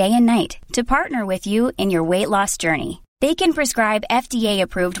you day and night to partner with you in your weight loss journey. They can prescribe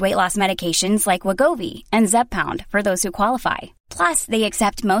FDA-approved weight loss medications like Wegovy and Zepbound for those who qualify. Plus, they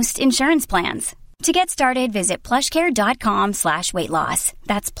accept most insurance plans. To get started, visit plushcare.com/weightloss.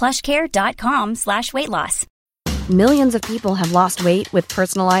 That's plushcare.com/weightloss. Millions of people have lost weight with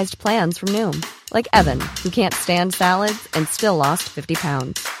personalized plans from Noom. Like Evan, who can't stand salads and still lost 50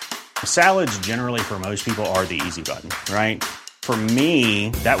 pounds. Salads generally for most people are the easy button, right? For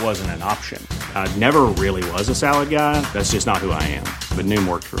me, that wasn't an option. I never really was a salad guy. That's just not who I am. But Noom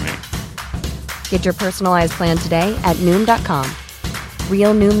worked for me. Get your personalized plan today at Noom.com.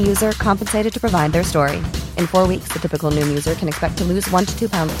 Real Noom user compensated to provide their story. In 4 weeks, the typical Noom user can expect to lose 1 to 2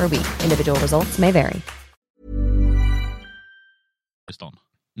 pounds per week. Individual results may vary.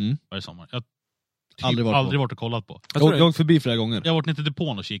 Varje sommar. Aldrig varit och kollat på. Jag har gått förbi flera gånger. Jag har varit ner till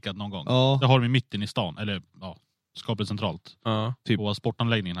depån och kikat någon gång. Ja. Det har de i mitten i stan. Eller skapligt centralt. Typ på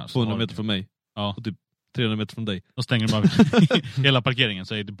sportanläggningen här. 200 meter från mig. Ja. Och typ 300 meter från dig. Då stänger de bara hela parkeringen,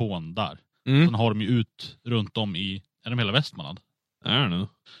 så är depån där. Sen har de ju ut runt om i, är de hela Västmanland? Jag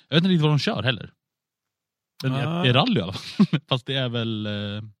vet inte riktigt vad de kör heller. Det är rally i alla fall. Fast det är väl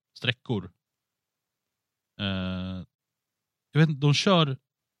sträckor. Jag vet inte, de kör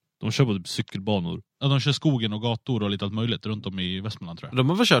på typ cykelbanor. Ja, de kör skogen och gator och lite allt möjligt runt om i Västmanland, tror jag. De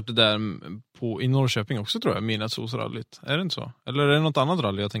har väl kört det där i Norrköping också, tror jag, Midnattssolsrallyt. Är det inte så? Eller är det något annat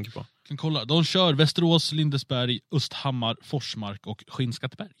rally jag tänker på? Kan kolla. De kör Västerås, Lindesberg, Östhammar, Forsmark och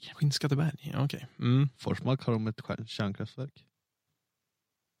Skinnskatteberg. Skinnskatteberg, okej. Forsmark har de ett kärnkraftverk.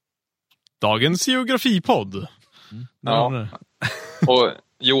 Dagens geografipodd. Ja. Och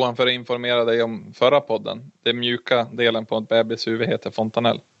Johan, för att informera dig om förra podden. Det mjuka delen på ett bebishuvud heter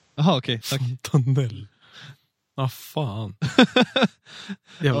fontanell. Jaha, okej. Tack. Fontanell. Fan.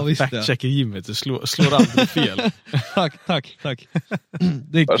 Jävla fact-checker Jimmy, du slår aldrig fel. Tack.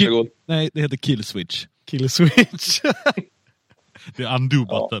 Varsågod. Nej, det heter Killswitch. Killswitch. Det är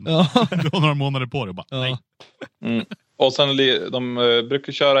undo-button. Ja. Du har några månader på det bara. Ja. Nej. Och sen de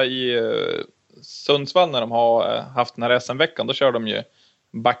brukar köra i Sundsvall när de har haft den här SM-veckan. Då kör de ju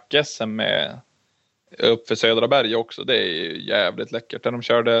back-SM med upp för Södra Berg också. Det är ju jävligt läckert. De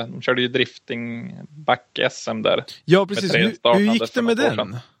körde ju drifting back-SM där. Ja, precis. Hur gick det med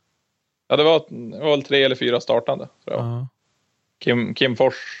den? Ja, det var väl 3 eller 4 startande. Kim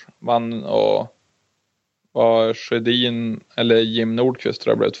Fors vann och var Sjödin eller Jim Nordqvist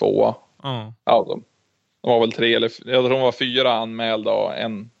tror jag blev 2. Ja, de var väl 3 eller jag tror de var 4 anmälda och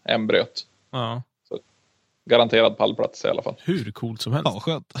en bröt. Ja. Så, garanterad pallplats i alla fall. Hur coolt som helst. Ja,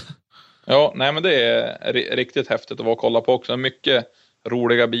 skönt. Ja, nej men det är riktigt häftigt att vara och kolla på också. Mycket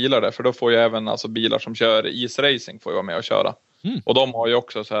roliga bilar där, för då får ju även alltså bilar som kör isracing får ju vara med och köra. Och de har ju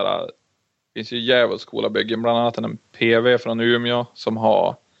också så här, det finns ju jävligt coola byggen, bland annat en PV från Umeå som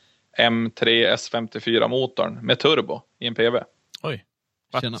har M3 S54 motorn med turbo i en PV. Oj.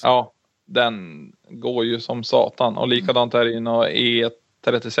 Ja, den går ju som satan. Och likadant är det ju några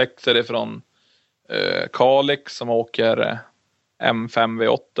E36 är det från Kalix som åker M5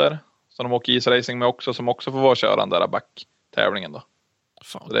 V8 som de åker isracing med också, som också får vara köra den där backtävlingen då.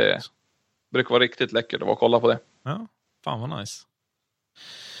 Fan, så det brukar vara riktigt läckert att vara och kolla på det. Ja, fan vad nice.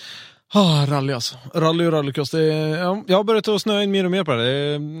 Rally alltså. Rally och rallycross. Jag har börjat att snöa in mer och mer på det.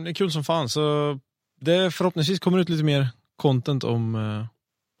 Det är kul som fan. Så det förhoppningsvis kommer ut lite mer content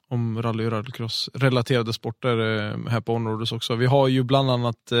om rally och rallycross relaterade sporter här på området också. Vi har ju bland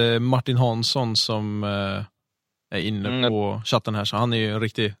annat Martin Hansson som är inne på chatten här, så han är ju en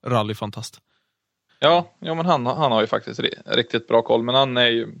riktig rallyfantast. Ja, men han har ju faktiskt riktigt bra koll, men han är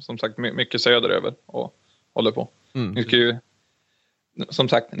ju som sagt mycket söderöver och håller på.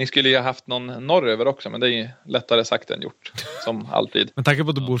 Ni skulle ju ha haft någon norröver också, men det är ju lättare sagt än gjort, som alltid. Men tanke på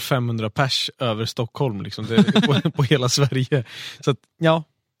att du bor 500 pers över Stockholm liksom, på hela Sverige. Så att, ja,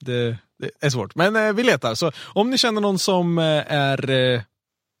 det är svårt. Men vi letar. Så om ni känner någon som är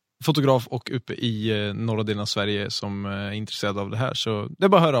fotograf och uppe i norra delen av Sverige som är intresserad av det här, så det är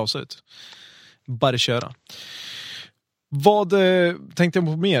bara att höra av sig ut. Bara köra. Vad tänkte jag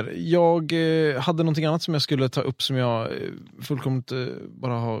på mer? Jag hade någonting annat som jag skulle ta upp som jag fullkomligt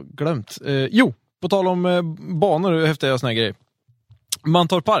bara har glömt. Jo, på tal om banor och häftiga såna här grejer.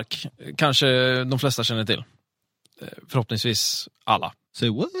 Mantorp Park kanske de flesta känner till. Förhoppningsvis alla. Say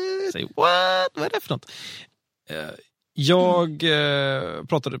what? Vad är det för något? Jag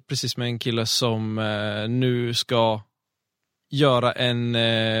pratade precis med en kille som nu ska göra en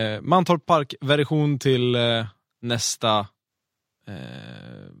Mantorp Park-version till nästa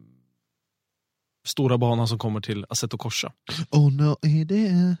stora bana som kommer till Assetto Corsa. Oh no,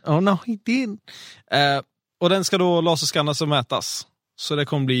 he did. Och den ska då laserskannas och mätas. Så det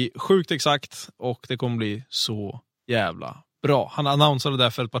kommer bli sjukt exakt och det kommer bli så jävla bra. Han annonserade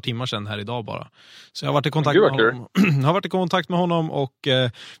det för ett par timmar sedan här idag bara. Så jag har varit i kontakt med honom. Jag har varit i kontakt med honom och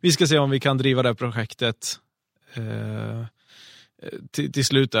vi ska se om vi kan driva det här projektet till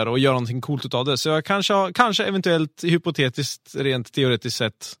slut där och göra någonting coolt utav det. Så jag kanske eventuellt hypotetiskt, rent teoretiskt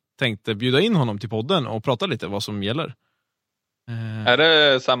sett tänkte bjuda in honom till podden och prata lite vad som gäller. Är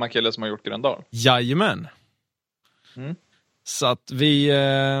det samma kille som har gjort Gröndal? Jajamän. Så att vi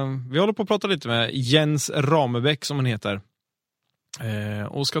håller på att prata lite med Jens Ramebäck som han heter.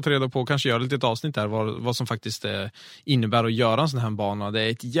 Och ska ta reda på och kanske göra lite ett avsnitt där vad som faktiskt innebär att göra en sån här bana. Det är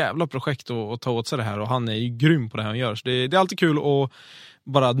ett jävla projekt att ta åt sig det här och han är ju grym på det här han gör. Så det är alltid kul att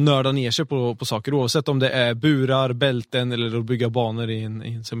bara nörda ner sig på saker oavsett om det är burar, bälten eller att bygga banor i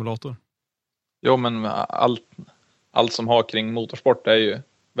en simulator. Jo, men allt som har kring motorsport är ju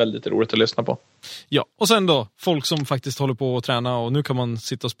väldigt roligt att lyssna på. Ja, och sen då folk som faktiskt håller på att träna och nu kan man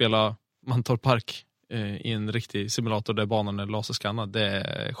sitta och spela Mantorp Park i en riktig simulator där banan är laserskannad. Det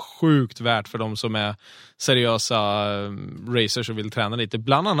är sjukt värt för de som är seriösa racers och vill träna lite.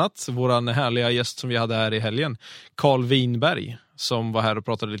 Bland annat våran härliga gäst som vi hade här i helgen, Carl Winberg, som var här och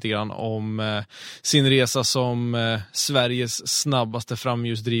pratade lite grann om sin resa som Sveriges snabbaste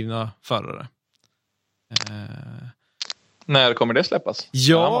framhjulsdrivna förare. När kommer det släppas?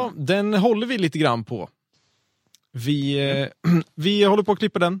 Ja, den håller vi lite grann på. Vi håller på att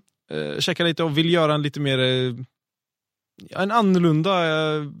klippa den. Checka lite och vill göra en lite mer en annorlunda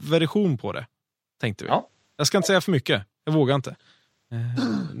version på det, tänkte vi. Ja. Jag ska inte säga för mycket. Jag vågar inte.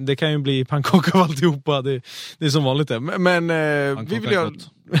 Det kan ju bli pannkaka av alltihopa. Det är som vanligt det. Men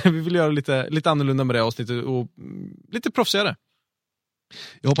vi vill göra lite annorlunda med det avsnittet och lite proffsigare.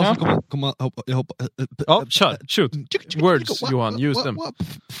 Jag hoppas han kommer ja, shoot. Words, Johan, use them.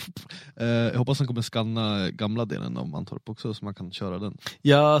 Jag hoppas han kommer skanna gamla delen av Mantorp också så man kan köra den.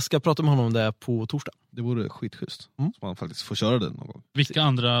 Jag ska prata med honom om det på torsdag. Det vore skitschysst. Så man faktiskt får köra den någon gång. Vilka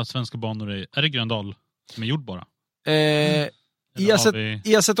andra svenska banor är det Gröndal som är gjord bara?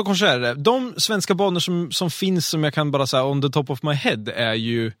 Iaset och Concher. De svenska banor som finns som jag kan bara säga on the top of my head är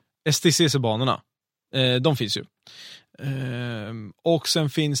ju STCC-banorna. De finns ju. Och sen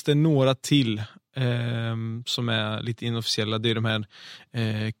finns det några till som är lite inofficiella. Det är de här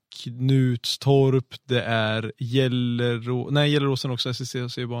Knutstorp, det är Gelleråsen också,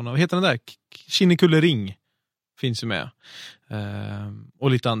 STCC-bana. Vad heter den där? Kinnekullering finns ju med.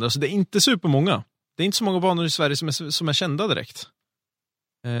 Och lite andra. Så det är inte supermånga. Det är inte så många banor i Sverige som är kända direkt.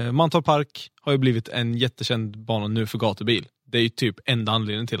 Mantorp Park har ju blivit en jättekänd bana nu för gatubil. Det är ju typ enda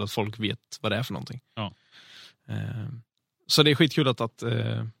anledningen till att folk vet vad det är för någonting. Ja. Så det är skitkul att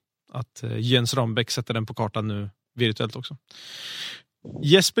Jens Rambeck sätter den på kartan nu virtuellt också.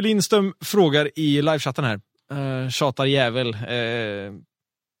 Jesper Lindström frågar i livechatten här. Tjatar jävel.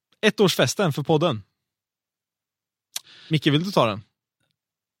 1-årsfesten för podden. Micke, vill du ta den?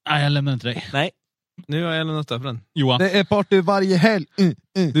 Nej, jag lämnar inte dig. Nej, nu har jag lämnat över den. Johan. Det är party varje helg.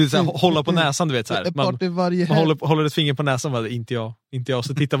 Du så här, hålla på näsan, du vet så här. Det är party varje helg. Man håller ett finger på näsan, bara, inte jag.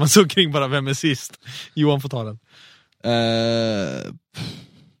 Så tittar man så kring bara, vem är sist? Johan får ta den.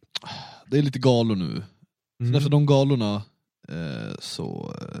 Det är lite galor nu. Så efter de galorna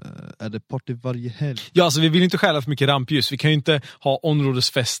så är det party varje helg. Ja, alltså vi vill inte stjäla för mycket rampljus. Vi kan ju inte ha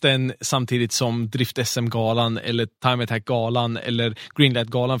områdesfesten samtidigt som Drift SM-galan eller Time Attack-galan eller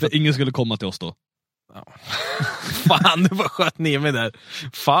Greenlight-galan. För ingen skulle komma till oss då. Ja. Fan, du bara sköt ner mig där.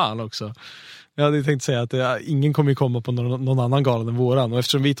 Fan också. Jag hade tänkt säga att ingen kommer komma på någon annan gala än våran. Och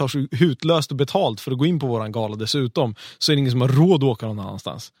eftersom vi tar så hutlöst och betalt för att gå in på våran gala dessutom, så är det ingen som har råd att åka någon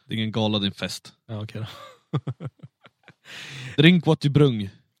annanstans. Det är ingen gala, det är en fest. Ja, okej då. Drink what you brung.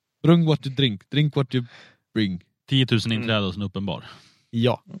 Brung what you drink. Drink what you bring. 10 000 inträde som uppenbar.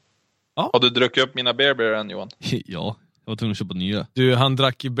 Ja. Har du druckit upp mina Bear Beer än, Johan? Ja, jag var tvungen att köpa nya. Du, han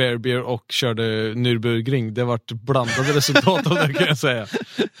drack Bear Beer och körde Nürburgring. Det vart blandade resultat av det, kan jag säga.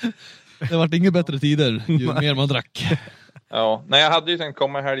 Det vart inga bättre tider ju mer man drack. Ja, nej, jag hade ju tänkt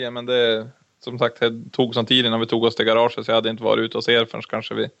komma i helgen, men det, som sagt, det tog sån tid innan vi tog oss till garaget, så jag hade inte varit ute och se förrän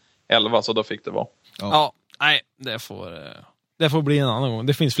kanske vid 11, så då fick det vara. Ja, nej, det får bli en annan gång.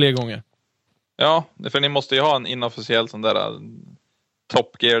 Det finns fler gånger. Ja, för ni måste ju ha en inofficiell sån där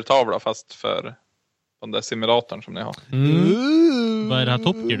Top Gear-tavla, fast för den där simulatorn som ni har. Vad är det här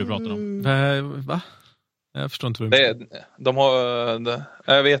Top Gear du pratar om? Va? Jag förstår inte vad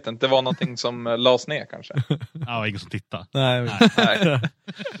jag vet inte, det var någonting som lades ner kanske. Ja, ingen som tittar. Nej.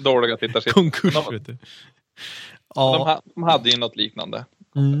 Dåliga tittarsiffror. Konkurs, vet du. Ja. De hade ju något liknande.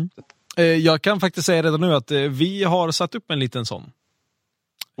 Jag kan faktiskt säga redan nu att vi har satt upp en liten sån.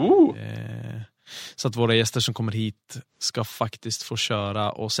 Så att våra gäster som kommer hit ska faktiskt få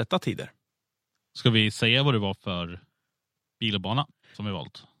köra och sätta tider. Ska vi säga vad det var för bil och bana som vi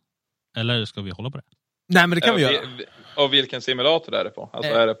valt? Eller ska vi hålla på det? Nej, men det kan vi göra. Och vilken simulator är det på?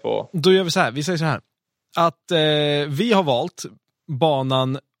 Alltså är det på... Då gör vi så här. Vi säger så här. Att vi har valt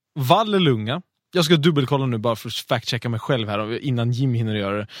banan Vallelunga. Jag ska dubbelkolla nu bara för att fact-checka mig själv här innan Jim hinner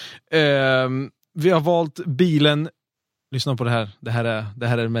göra det. Vi har valt bilen. Lyssna på det här. Det här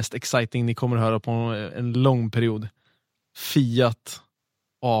är det mest exciting ni kommer att höra på en lång period. Fiat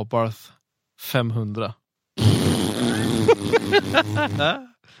Abarth 500.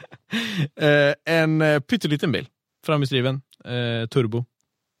 En pytteliten bil. Framhjulsdriven. Turbo.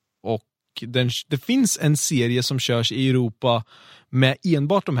 Och det finns en serie som körs i Europa med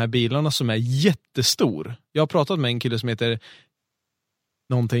enbart de här bilarna som är jättestor. Jag har pratat med en kille som heter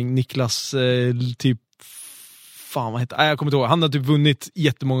någonting, Niklas typ, fan vad heter, jag kommer inte ihåg. Han har typ vunnit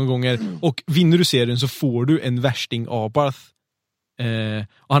jättemånga gånger, och vinner du serien så får du en värsting Abarth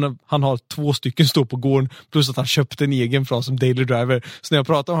Och han har 2 stycken stå på gården, plus att han köpte en egen från som daily driver. Så när jag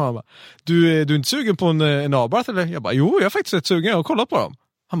pratar med honom, han bara, du är inte sugen på en Abarth eller? Jag bara, jo, jag är faktiskt rätt sugen, jag har kollat på dem.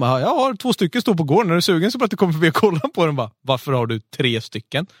 Han bara, jag har 2 stycken stå på gården, när du är sugen så bara att du kommer förbi och kollar på dem. Bara, varför har du 3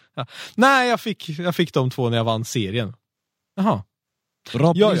 stycken? Ja. Nej, jag fick de 2 när jag vann serien. Jaha.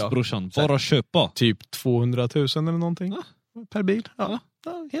 Bra pris, brorsan. Bara köpa. Typ 200 000 eller någonting per bil. Ja,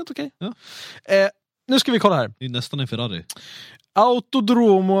 helt okej. Ja. Nu ska vi kolla här. Det är nästan en Ferrari.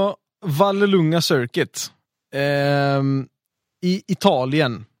 Autodromo Vallelunga Circuit. I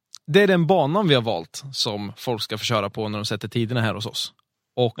Italien. Det är den banan vi har valt som folk ska få köra på när de sätter tiderna här hos oss.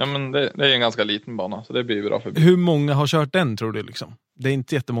 Och ja, men det är en ganska liten bana, så det blir bra för bil. Hur många har kört den, tror du? Liksom? Det är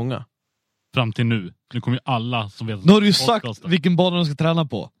inte jättemånga. Fram till nu. Nu kommer ju alla som vet. Nu har du ju sagt vilken bana de ska träna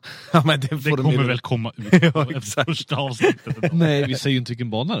på. Ja, men det kommer väl komma ut efter första avsnittet. Nej, vi säger ju inte vilken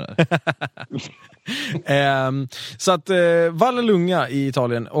bana det är. Så att Vallelunga i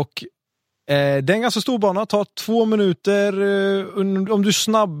Italien. Och det är en ganska stor bana. Tar 2 minuter. Om du är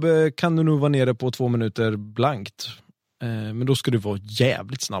snabb kan du nog vara nere på 2 minuter blankt. Men då ska du vara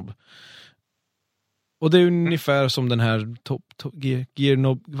jävligt snabb. Och det är ungefär som den här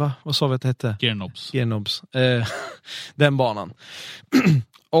Gearnob, vad sa vi att det hette? Gearnobs. Den banan.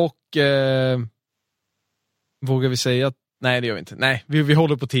 Och vågar vi säga att nej, det gör vi inte. Nej, vi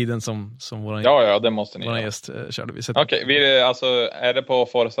håller på tiden som våran Ja, det måste ni. Våran gäst körde vi. Okej, alltså är det på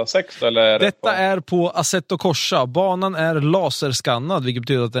Forza 6 eller är Detta är på Assetto Corsa. Banan är laserskannad, vilket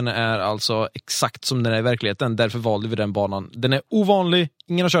betyder att den är alltså exakt som den är i verkligheten. Därför valde vi den banan. Den är ovanlig,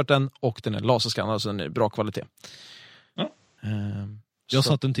 ingen har kört den och den är laserskannad, så den är bra kvalitet. Jag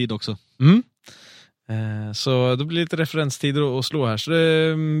satt en tid också. Så då blir det lite referenstider att slå här. Så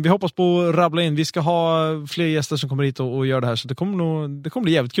vi hoppas på att rabbla in. Vi ska ha fler gäster som kommer hit och gör det här. Så det kommer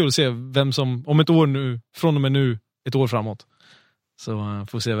bli jävligt kul att se vem som, om ett år nu, från och med nu, ett år framåt. Så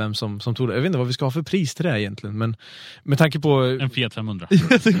får vi se vem som tog det. Jag vet inte vad vi ska ha för pris till det här egentligen. Men med tanke på... En Fiat 500.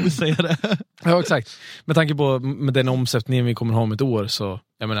 Jag tänkte säga det. Ja, exakt. Med tanke på med den omsättningen vi kommer ha om ett år, så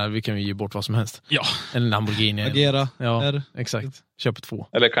jag menar, vi kan ju ge bort vad som helst. Ja. En Lamborghini. Agera. Ja, exakt. Köp 2.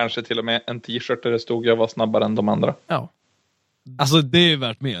 Eller kanske till och med en t-shirt där det stod jag var snabbare än de andra. Ja. Alltså det är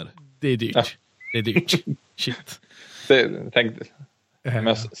värt mer. Det är dyrt. Ja. Det är dyrt. Shit. Tänk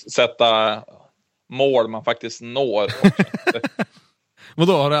med sätta mål man faktiskt når.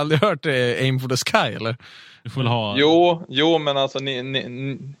 Vadå, har du aldrig hört Aim for the Sky, eller? Du får väl ha... Jo, men alltså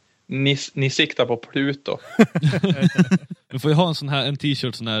ni siktar på Pluto. Du får ju ha en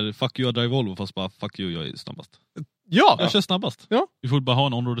t-shirt sån här fuck you, I drive Volvo, fast bara fuck you, jag är snabbast. Ja! Jag kör snabbast. Ja. Vi får bara ha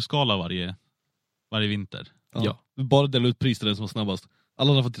en områdesskala varje vinter. Ja. Bara dela ut pris till den som var snabbast.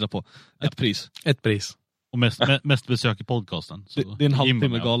 Alla har fått titta på. Ett pris. Och mest besök i podcasten. Så det är en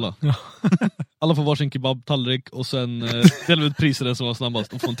halvtimme gala. Ja. Alla får varsin kebabtallrik och sen delar ut pris till den som var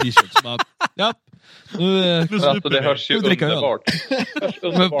snabbast och får en t-shirt. Så bara, ja. Alltså, det hörs ju underbart.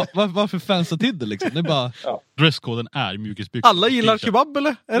 Varför fansa till det liksom? Det är bara... Ja. Dresskoden är mjukisbyxor. Alla gillar kebab,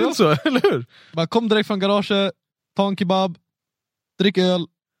 eller? Är det så? Eller hur? Bara kom direkt från garaget, ta en kebab, drick öl,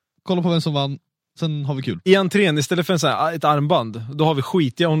 kolla på vem som vann. Sen har vi kul. I entrén, istället för ett armband, då har vi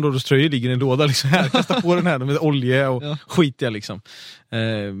skitiga områdeströjor ligger i en låda liksom här. Kasta på den här med olja och skitiga liksom.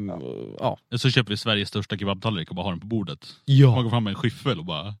 Så köper vi Sveriges största kebabtallrik och bara har den på bordet. Ja. Man går fram med en skyffel och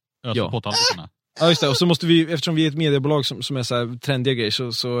bara öser på tallrikarna. Ja, just det. Och så måste vi, eftersom vi är ett mediebolag som är så här trendiga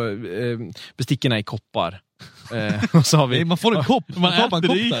grejer, så bestickorna i koppar. Och så har vi... Nej, man får en kopp. Man tar en kopp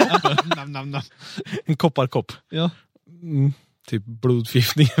där. En kopparkopp. Ja. Typ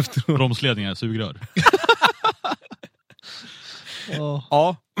blodförgiftning efter bromsledningar, sugrör.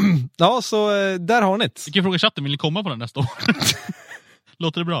 Ja, så där har ni det. Vi kan fråga chatten, vill ni komma på den nästa år?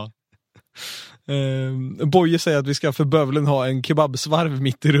 Låter det bra? Boje säger att vi ska för bövlen ha en kebabsvarv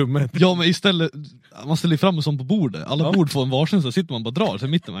mitt i rummet. Ja, men istället man ställer fram en sån på bordet. Alla bord får en varsin, så sitter man bara drar.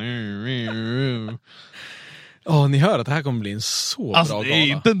 Sen mitten ni hör att det här kommer bli en så bra gala. Det är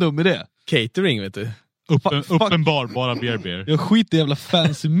inte en dum idé. Catering, vet du. Uppenbar, bara beer. Jag skiter i jävla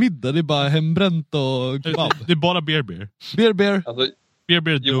fancy middag. Det är bara hembränt och kebab. Det är bara beer. Beer. Alltså,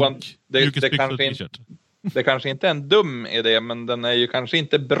 beer Johan, det kanske inte är en dum idé, men den är ju kanske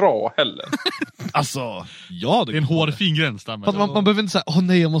inte bra heller. Alltså, ja, det är en hårfin gräns där. Man behöver inte säga,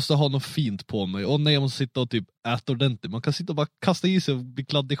 nej, jag måste ha något fint på mig. Nej, jag måste sitta och typ äta ordentligt. Man kan sitta och bara kasta i sig och bli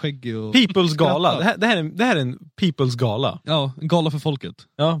kladdig skägg och... People's gala. Det här är en people's gala. Ja, en gala för folket.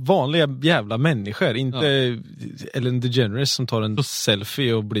 Ja, vanliga jävla människor. Inte Ellen DeGeneres som tar en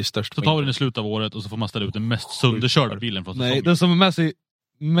selfie och blir störst. Så tar vi den i slutet av året och så får man ställa ut den mest sönderkörda bilen från säsongen. Nej, den som är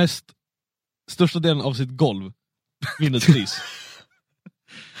med sig största delen av sitt golv vinner ett pris.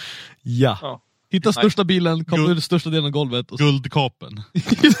 Ja. Hitta största bilen, kommer ur största delen av golvet. Och Guldkapen.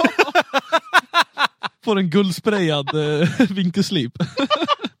 Får en guldsprayad vinkelslip.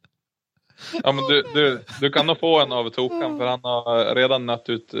 Ja, men du kan nog få en av Tokan, för han har redan nött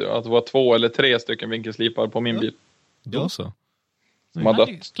ut att det var 2 eller 3 stycken vinkelslipar på min bil. Då så. Som har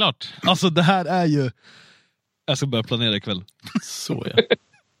dött. Klart. Alltså det här är ju... Jag ska börja planera ikväll. Så ja.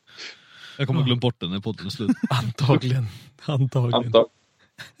 Jag kommer glömma bort den när podden är slut. Antagligen.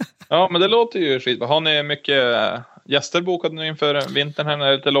 Ja, men det låter ju skit. Har ni mycket gäster bokade nu inför vintern här när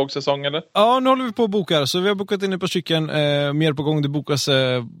det är lite lågsäsong eller? Ja, nu håller vi på att boka. Så vi har bokat in ett par stycken. Mer på gång. Det bokas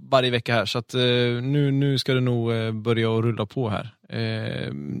varje vecka här. Så att nu ska det nog börja att rulla på här.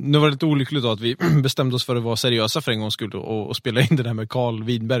 Nu var det lite olyckligt då att vi bestämde oss för att vara seriösa för en gångs skull och spela in det där med Carl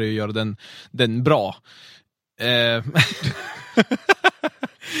Widberg och göra den bra.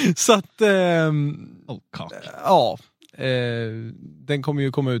 Så att den kommer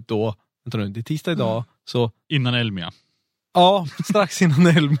ju komma ut då. Vänta nu, det är tisdag idag. Så innan Elmia. Ja, strax innan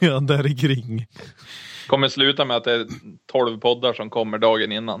Elmia där kring. Kommer sluta med att det är 12 poddar som kommer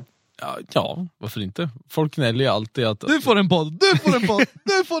dagen innan. Ja, varför inte? Folk gnäller ju alltid att... Du får en podd! Du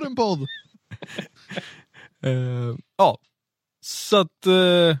får en podd! Ja, så att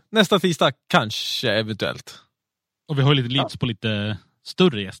nästa tisdag kanske eventuellt. Och vi har lite lids på lite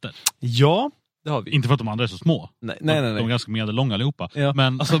större gäster. Ja, det har vi. Inte för att de andra är så små. Nej. De är ganska medellånga allihopa. Ja.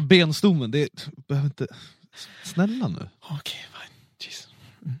 Men alltså benstommen, det behöver inte... Snälla nu. Okej, fine. Jeez.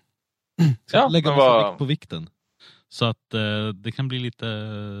 Ja, lägga mig på vikten. Så att det kan bli lite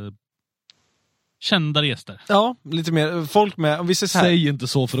kända gäster. Ja, lite mer. Folk med... Om vi säger så här. Säg inte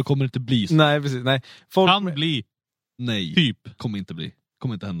så, för då kommer det inte bli så. Nej, precis. Nej. Folk kan med... bli. Nej, typ. Kommer inte bli.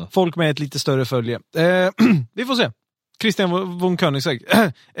 Kommer inte hända. Folk med ett lite större följe. Vi får se. Christian von Koenigsegg.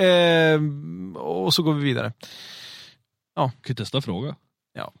 Och så går vi vidare. Ja. Kan ju testa fråga.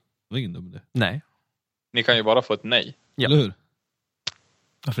 Ja. Det var ingen dum idé. Nej. Ni kan ju bara få ett nej. Ja. Eller hur?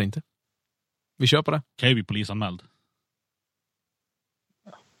 Varför inte? Vi kör på det. Kan ju bli polisanmäld.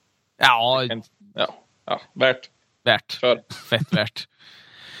 Ja. Värt. Kör. Fett värt.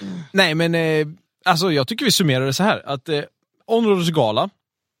 Nej, men alltså jag tycker vi summerar det så här. Att områdesgala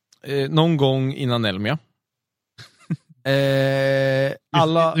någon gång innan Elmia.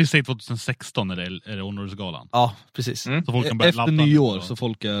 Alla... Vi säger 2016 är det områdesgalan. Ja, precis. Så folk kan börja efter ladda nyår, så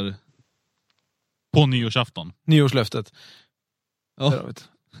folk är... På nyårsafton. Nyårslöftet. Ja.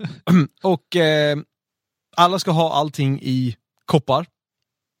 Och alla ska ha allting i koppar.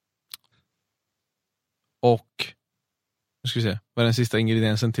 Och nu ska vi se, vad är den sista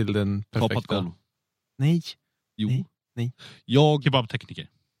ingrediensen till den perfekta? Kapat golv. Nej. Jo. Nej. Jag... Kebabtekniker.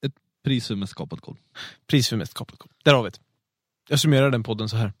 Ett pris för mest kapat golv. Pris för mest kapat golv. Där har vi det. Jag summerar den podden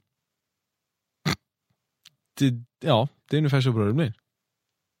så här. Det är ungefär så bra det blir.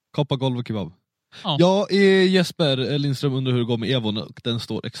 Kapa golv och kebab. Ja. Jag Jesper Lindström undrar hur det går med Evon, och den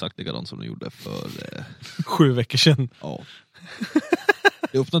står exakt likadant som den gjorde för 7 veckor sedan. Ja.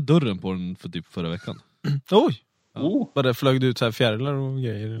 Jag öppnade dörren på den för typ förra veckan. Oj! Ja. Var det flög det ut så här fjärilar och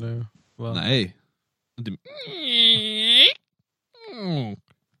grejer? Eller? Vad? Nej.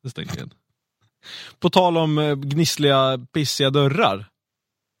 Det stänger igen. På tal om gnissliga, pissiga dörrar.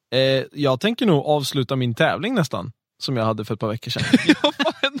 Jag tänker nog avsluta min tävling nästan. Som jag hade för ett par veckor sedan. Ja,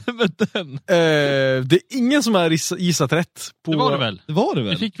 vad hände med den? Det är ingen som har gissat rätt. På... Det var det väl? Det var det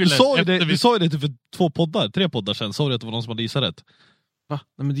väl? Du sa ju det typ för 3 poddar sedan. Sa du att det var någon som hade gissat rätt? Va?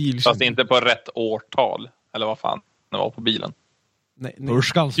 Nej, men det är fast inte på rätt årtal. Eller vad fan det var på bilen. Nej.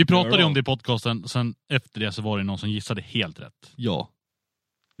 Vi pratade om det i podcasten. Sen efter det så var det någon som gissade helt rätt. Ja.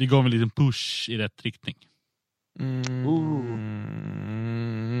 Vi gav en liten push i rätt riktning.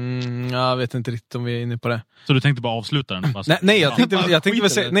 Jag vet inte riktigt om vi är inne på det. Så du tänkte bara avsluta den? Nej, jag tänkte väl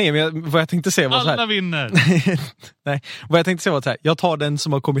säga... Nej, men vad jag tänkte säga var så här. Alla vinner! Nej, vad jag tänkte säga var så här. Jag tar den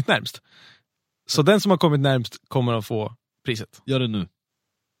som har kommit närmst. Så den som har kommit närmst kommer att få priset. Gör det nu.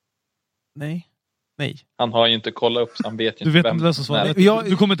 Nej. Han har ju inte kollat upp så han vet ju du vet inte vem som svarar.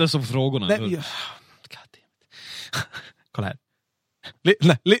 Du kommer inte ens få frågorna. Nej, kolla här.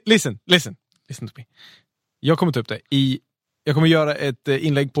 Listen to me. Jag kommer ta upp det jag kommer göra ett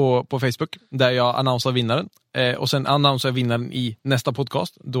inlägg på Facebook där jag annonserar vinnaren. Och sen annonserar jag vinnaren i nästa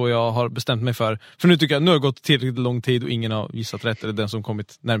podcast då jag har bestämt mig för nu tycker jag nu har det gått tillräckligt lång tid och ingen har gissat rätt, eller den som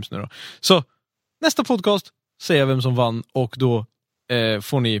kommit närmast nu då. Så nästa podcast säger jag vem som vann, och då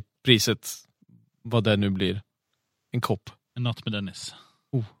får ni priset, vad det nu blir. En kopp. En natt med Dennis.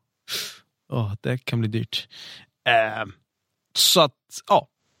 Det kan bli dyrt. Så att,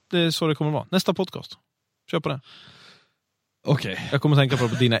 det är så det kommer vara. Nästa podcast. Kör på det. Okej. Jag kommer tänka på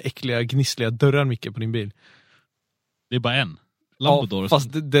dina äckliga, gnissliga dörrar, Micke, på din bil. Det är bara en. Lambo fast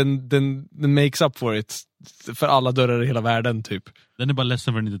den makes up for it. För alla dörrar i hela världen, typ. Den är bara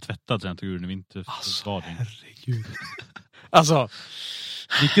ledsen för att den inte tvättad så jag tog ur den i vinter. Herregud. Alltså...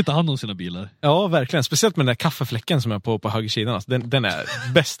 Vilket tar hand om sina bilar. Ja, verkligen. Speciellt med den där kaffefläcken som är på högersidan. Alltså, den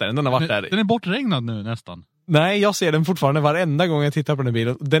är bäst där. Den har varit där. Den är bortregnad nu nästan. Nej, jag ser den fortfarande varenda gång jag tittar på den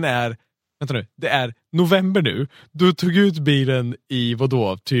bilen. Den är... Vänta nu. Det är november nu. Du tog ut bilen i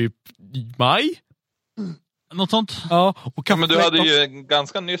vadå? Typ maj? Något sånt. Ja. Och men du hade ju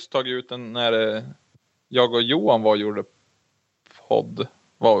ganska nyss tagit ut den när jag och Johan var och gjorde podd.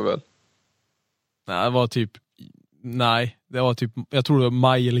 Var vi väl? Nej, det var typ... Nej, det var typ, jag tror det var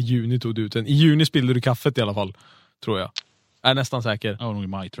maj eller juni tog du ut den. I juni spillde du kaffet i alla fall, tror jag. Jag är nästan säker. Ja, nog i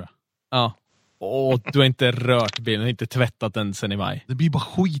maj tror jag. Ja. Och du har inte rört bilen, inte tvättat den sen i maj. Det blir bara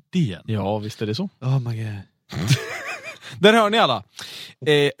skit igen. Ja, visst är det så. Oh my god. Där hör ni alla.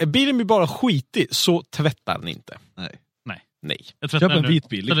 Bilen blir bara skitig, så tvättar den inte. Nej. Jag tvättar köp en vit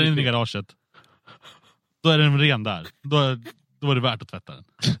bil. Ställer den i garaget. Då är den ren där. Då är det värt att tvätta den.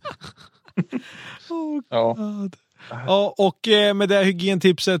 Ja. Ja, och med det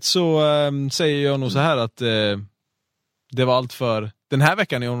hygientipset så säger jag nog så här att det var allt för den här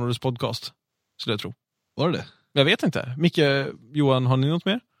veckan i Onroads podcast. Så jag tror. Var det? Jag vet inte. Micke, Johan, har ni något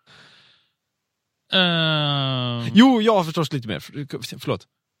mer? Jo, jag har förstås lite mer. Förlåt.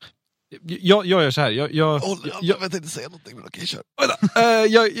 Jag gör så här. Jag vet inte säga någonting, men okej,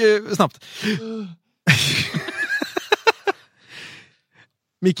 kör. Snabbt.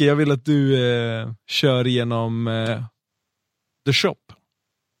 Micke, jag vill att du kör igenom The Shop.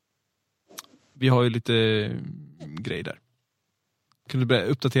 Vi har ju lite grejer där. Kan du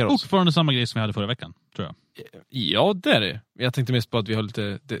uppdatera oss? Fortfarande samma grej som vi hade förra veckan, tror jag. Ja, det är det. Jag tänkte mest på att vi har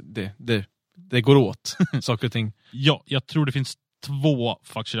lite... Det går åt, saker och ting. Ja, jag tror det finns 2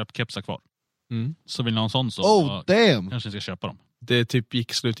 Fuckshit-kepsar kvar. Så vill ni ha en sån så damn. Kanske ni ska köpa dem. Det typ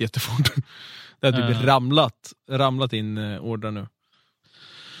gick slut jättefort. Det har typ ramlat in ordrar nu.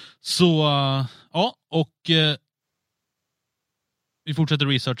 Så, ja, och vi fortsätter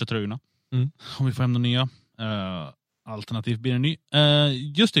researcha tröjorna. Om vi får hem några nya. Alternativt blir det ny.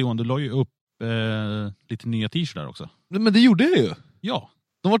 Just det, Johan, du la ju upp lite nya t-shirtar också. Men det gjorde jag ju. Ja.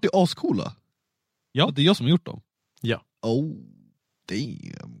 De var ju ascoola. Ja. Det är jag som har gjort dem. Ja. Oh,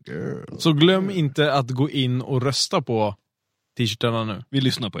 damn girl. Så glöm inte att gå in och rösta på t-shirtarna nu. Vi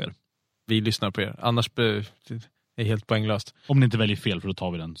lyssnar på er. Vi lyssnar på er. Annars är det helt poänglöst. Om ni inte väljer fel, för då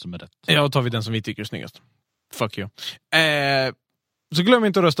tar vi den som är rätt. Ja, då tar vi den som vi tycker är snyggast. Fuck you. Så glöm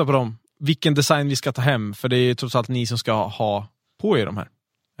inte att rösta på dem. Vilken design vi ska ta hem. För det är trots allt ni som ska ha på er de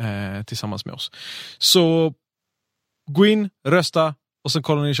här. Tillsammans med oss. Så gå in, rösta. Och så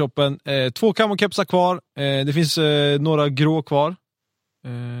kollar ni i shoppen. 2 camo-kepsar kvar. Det finns några grå kvar.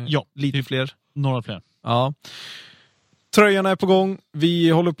 Ja, lite fler. Några fler. Ja. Tröjorna är på gång. Vi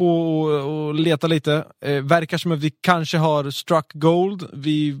håller på och letar lite. Verkar som att vi kanske har struck gold.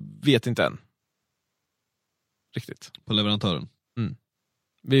 Vi vet inte än. Riktigt. På leverantören.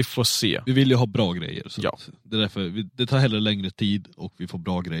 Vi får se. Vi vill ju ha bra grejer. Så ja. Det är därför det tar hellre längre tid och vi får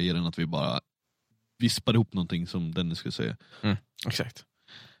bra grejer än att vi bara vispar ihop någonting som Dennis skulle säga. Exakt.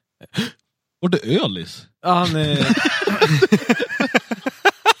 Och det är Ölis. Han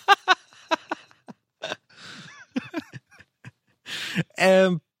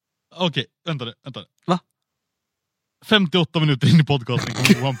Okej, vänta. Va? 58 minuter in i podcasten kom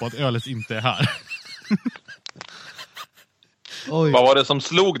Johan på att Ölis inte är här. Oj. Vad var det som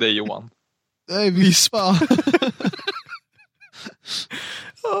slog dig, Johan? Nej, vispa.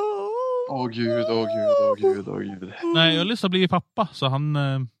 Åh gud. Nej, Ölis har blivit pappa, så han...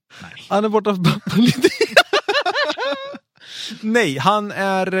 nej. Han är borta för pappa lite. Nej, han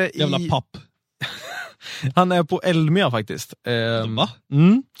är jävla papp. Han är på Elmia faktiskt. Va?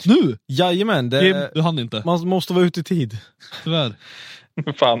 Nu? Jajamän. Du hann inte. Man måste vara ute i tid. Tyvärr.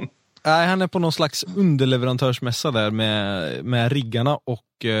 Fan. Nej, han är på någon slags underleverantörsmässa där med riggarna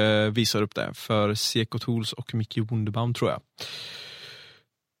och visar upp det för Seco Tools och Mickey Wunderbaum, tror jag.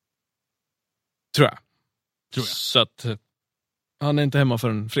 Så att han är inte hemma för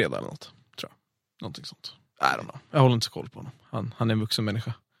en fredag eller något, tror jag. Någonting sånt. I don't know. Jag håller inte så koll på honom. Han är en vuxen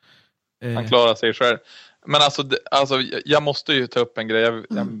människa. Han klarar sig själv. Men alltså jag måste ju ta upp en grej.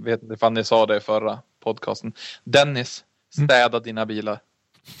 Jag vet inte ifall ni sa det i förra podcasten. Dennis, städa dina bilar.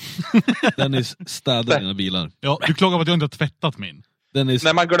 Dennis, städa dina bilar. Ja, du klagar på att jag inte har tvättat min. Dennis.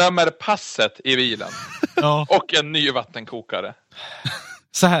 När man glömmer passet i bilen. Ja. Och en ny vattenkokare.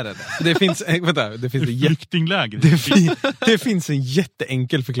 Så här är det. Det finns det finns en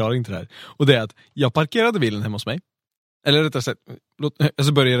jätteenkel förklaring till det här. Och det är att jag parkerade bilen hemma hos mig. Eller rättare sagt, jag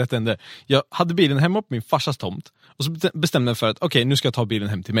ska börja rätt ände. Jag hade bilen hemma på min farsas tomt. Och så bestämde jag för att okej, nu ska jag ta bilen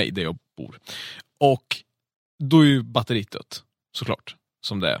hem till mig där jag bor. Och då är ju batteriet dött. Såklart.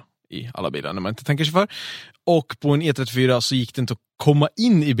 Som det är i alla bilar när man inte tänker sig för. Och på en E34 så gick det inte att komma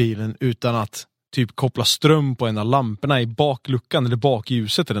in i bilen utan att typ koppla ström på en av lamporna i bakluckan eller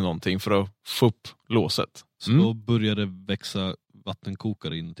bakljuset eller någonting för att få upp låset. Så då började växa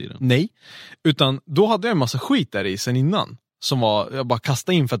vattenkokare inuti den? Nej, utan då hade jag en massa skit där i sen innan. Som var, jag bara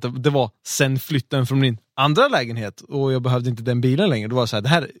kastade in för att det var sen flytten från min andra lägenhet och jag behövde inte den bilen längre. Då var det så här, det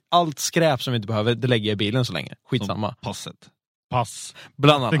här, allt skräp som jag inte behöver, det lägger jag i bilen så länge. Skitsamma. Som passet. Pass.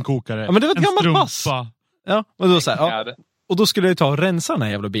 Bland annat. En kokare. Ja, men det var ett gammalt strumpa. pass. Ja, och då så här, ja. Och då skulle jag ta och rensa den här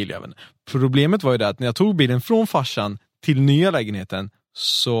jävla biljäveln. Problemet var ju det att när jag tog bilen från farsan till nya lägenheten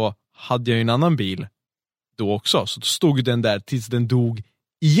så hade jag ju en annan bil då också. Så då stod den där tills den dog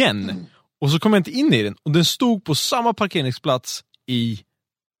igen. Och så kom jag inte in i den. Och den stod på samma parkeringsplats i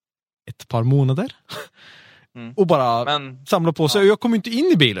ett par månader. Och bara samla på sig. Och jag kom inte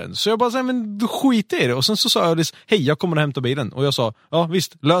in i bilen. Så jag bara sa, men du skiter i det. Och sen så sa jag, hej, jag kommer att hämta bilen. Och jag sa, ja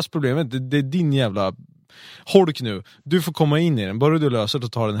visst, lös problemet. Det är din jävla holk nu. Du får komma in i den. Bara du löser det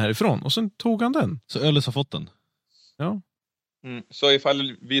och tar den härifrån. Och sen tog han den. Så Ölles har fått den? Ja. Så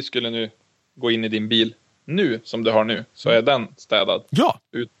ifall vi skulle nu gå in i din bil nu, som du har nu, så är den städad? Ja.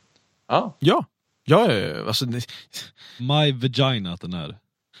 Ja. Ja. Alltså, My vagina att den är.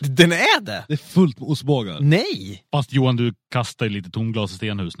 Den är det? Det är fullt med ostbågar. Nej. Fast Johan, du kastar ju lite tomglas i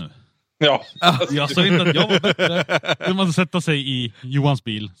stenhus nu. Ja. Jag sa inte att jag var bättre. När man sätter sig i Johans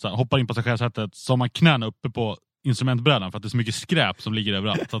bil, så här, hoppar in på passagerarsätet, så har man knäna uppe på instrumentbrädan för att det är så mycket skräp som ligger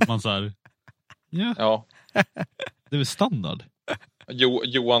överallt. Så att man så här... Ja. Det är väl standard.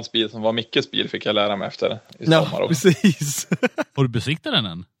 Johans bil som var Mickes bil fick jag lära mig efter i sommar också. Precis. Har du besiktat den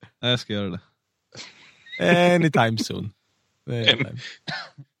än? Nej, jag ska göra det. Anytime soon.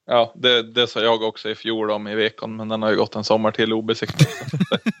 Ja, det sa jag också i fjol om i veckan, men den har ju gått en sommar till obesiktad.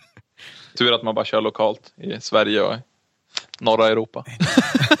 Tur att man bara kör lokalt i Sverige och norra Europa.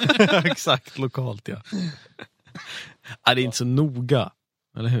 Exakt, lokalt, ja. Det är inte så noga,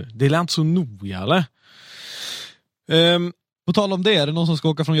 eller hur? Det är inte så noga, eller? På tal om det, är det någon som ska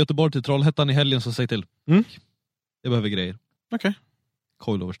åka från Göteborg till Trollhättan i helgen, så säg till. Jag behöver grejer. Okej.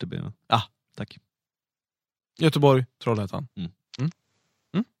 Coilovers till benen. Ja, tack. Göteborg, Trollhättan.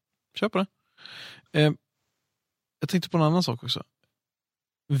 Kör på det. Jag tänkte på en annan sak också.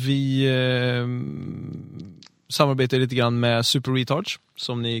 Vi samarbetar lite grann med Super Retards,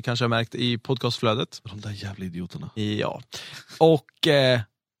 som ni kanske har märkt i podcastflödet. De där jävla idioterna. Ja. Och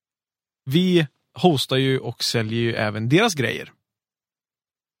vi hostar ju och säljer ju även deras grejer.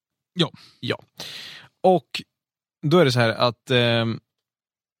 Ja. Och då är det så här att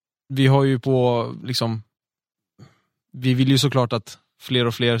vi har ju på liksom, vi vill ju såklart att fler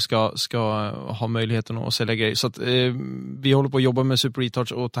och fler ska ha möjligheten att sälja grejer. Så att vi håller på att jobba med Super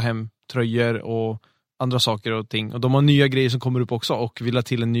Retards och ta hem tröjor och andra saker och ting. Och de har nya grejer som kommer upp också, och vi la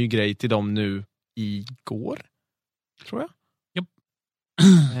till en ny grej till dem nu igår, tror jag. Yep.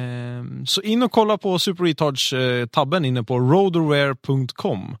 Så in och kolla på Super Retards tabben inne på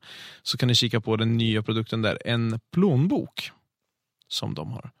roderwear.com, så kan ni kika på den nya produkten där. En plånbok som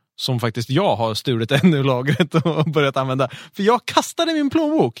de har. Som faktiskt jag har stulit ännu ur lagret och börjat använda. För jag kastade min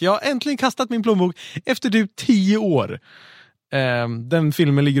plånbok. Jag har äntligen kastat min plånbok efter typ 10 år. Den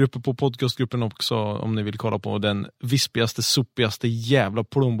filmen ligger uppe på podcastgruppen också, om ni vill kolla på den vispigaste, sopigaste jävla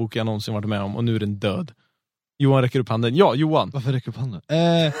plånbok jag någonsin varit med om. Och nu är den död. Johan räcker upp handen. Ja, Johan. Varför räcker upp handen?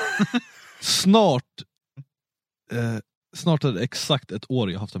 Snart är det exakt ett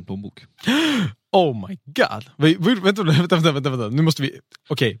år jag har haft en plånbok. Oh my god. Vänta. Nu måste vi...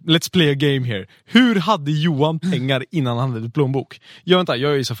 Okej, let's play a game here. Hur hade Johan pengar innan han hade plånbok?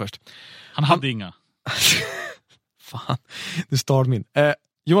 Jag gissar först. Han hade inga. Fan, det start min.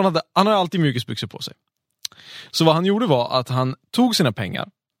 Johan han har alltid mjukisbyxor på sig. Så vad han gjorde var att han tog sina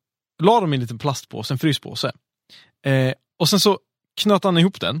pengar, la dem i en liten plastpåse, en fryspåse. Och sen så knöt han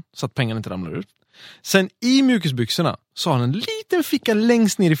ihop den så att pengarna inte ramlar ut. Sen i mjukisbyxorna så har han en liten ficka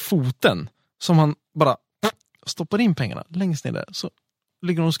längst ner i foten som han bara stoppar in pengarna längst ner där. Så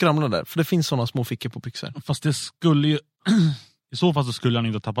ligger de och skramlar där, för det finns sådana små fickor på byxor. Fast det skulle ju... I så fall så skulle han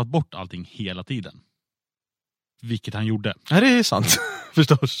inte ha tappat bort allting hela tiden. Vilket han gjorde. Nej, det är sant.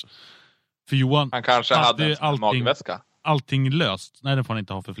 Förstås. För Johan... Han kanske hade en magväska. Allting löst. Nej, det får han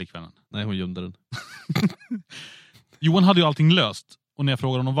inte ha för flickvännen. Nej, hon gömde den. Johan hade ju allting löst. Och när jag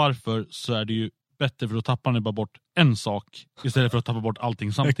frågar honom varför, så är det ju bättre, för då tappar han bara bort en sak istället för att tappa bort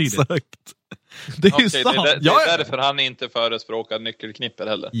allting samtidigt. Exakt. Det är ju sant. Det är därför han inte förespråkar nyckelknipper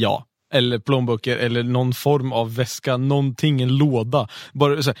heller. Ja. eller plånböcker eller någon form av väska, någonting, en låda.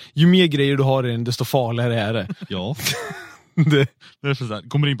 Bara så här, ju mer grejer du har i den, desto farligare är det. Ja. Det är så här,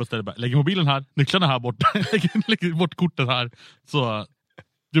 kommer in på stället, lägger mobilen här, nycklarna här borta, lägger bort kortet här, så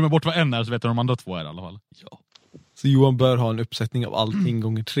glömmer bort vad en är, så vet du de andra 2 är i alla fall. Ja. Så Johan bör ha en uppsättning av allting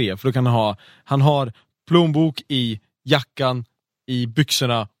gånger 3, för då kan han har plånbok i jackan, i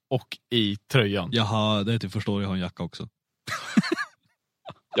byxorna och i tröjan. Jaha, det är typ förstår jag har en jacka också.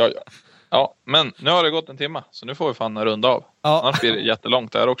 Ja, men nu har det gått en timme, så nu får vi fan runda av. Ja. Annars blir det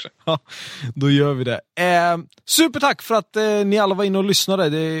jättelångt där också. Ja, då gör vi det. Supertack för att ni alla var inne och lyssnade.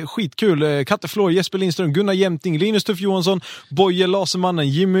 Det är skitkul. Katte Flor, Jesper Lindström, Gunnar Jämting, Linus Tuff Johansson, Boje Lasermannen,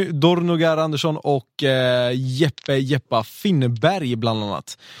 Jimmy Dornogar Andersson och Jeppa Finnberg bland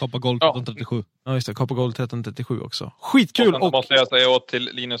annat. Koppargolv 1337. Ja, just det. Koppargolv 1337 också. Skitkul. Och måste jag säga åt till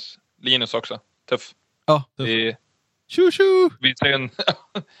Linus också. Tuff. Ja, tuff. Tju!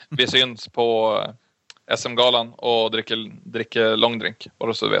 Vi syns på SM-galan och dricker långdrink.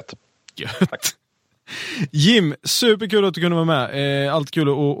 Bara så du vet. Tack. Jim, superkul att du kunde vara med. Allt kul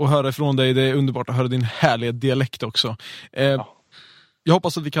att höra ifrån dig. Det är underbart att höra din härliga dialekt också. Jag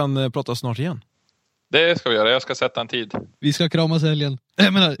hoppas att vi kan prata snart igen. Det ska vi göra. Jag ska sätta en tid. Vi ska kramas helgen.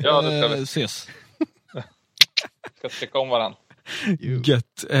 Jag menar, det ska vi. Ses. Ska tycka om varandra.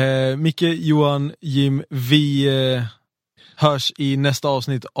 Gött. Micke, Johan, Jim, vi hörs i nästa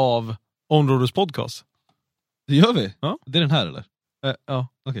avsnitt av Onroaders podcast. Det gör vi? Ja. Det är den här eller? Ja.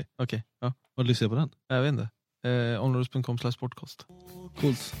 Okej. Ja. Vad lyssnar jag på den? Jag vet inte. Onroaders.com/podcast.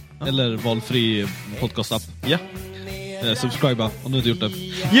 Coolt. Ja. Eller valfri podcast-app. Ja. Subscriba om du inte gjort det.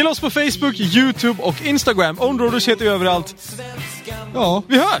 Gilla oss på Facebook, YouTube och Instagram. Onroaders heter vi överallt. Ja.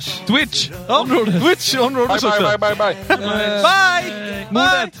 Vi hörs! Twitch! Ja. Twitch, Onroaders också. Bye! Bye!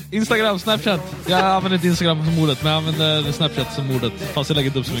 Mordet! Instagram, Snapchat. Jag använder inte Instagram som mordet, men jag använder Snapchat som mordet. Fast jag lägger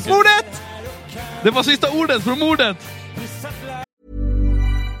inte upp så mycket. Mordet! Det var sista ordet från mordet!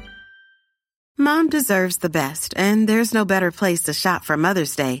 Mom deserves the best, and there's no better place to shop for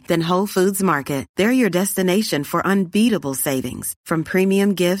Mother's Day than Whole Foods Market. They're your destination for unbeatable savings, from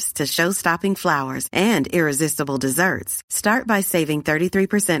premium gifts to show-stopping flowers and irresistible desserts. Start by saving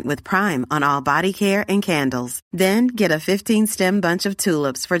 33% with Prime on all body care and candles. Then get a 15-stem bunch of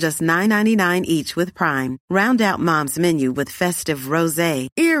tulips for just $9.99 each with Prime. Round out Mom's menu with festive rosé,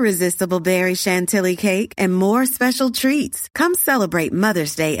 irresistible berry chantilly cake, and more special treats. Come celebrate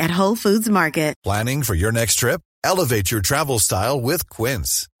Mother's Day at Whole Foods Market. Planning for your next trip? Elevate your travel style with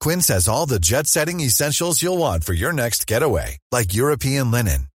Quince. Quince has all the jet-setting essentials you'll want for your next getaway, like European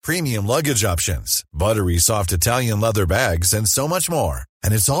linen, premium luggage options, buttery soft Italian leather bags, and so much more.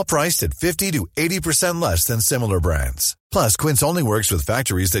 And it's all priced at 50 to 80% less than similar brands. Plus, Quince only works with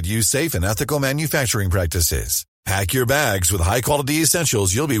factories that use safe and ethical manufacturing practices. Pack your bags with high-quality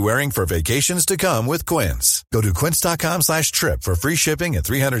essentials you'll be wearing for vacations to come with Quince. Go to quince.com/trip for free shipping and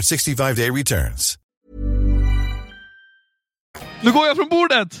 365-day returns. Nu går jag från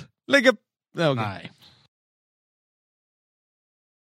bordet! Lägg upp... Nej.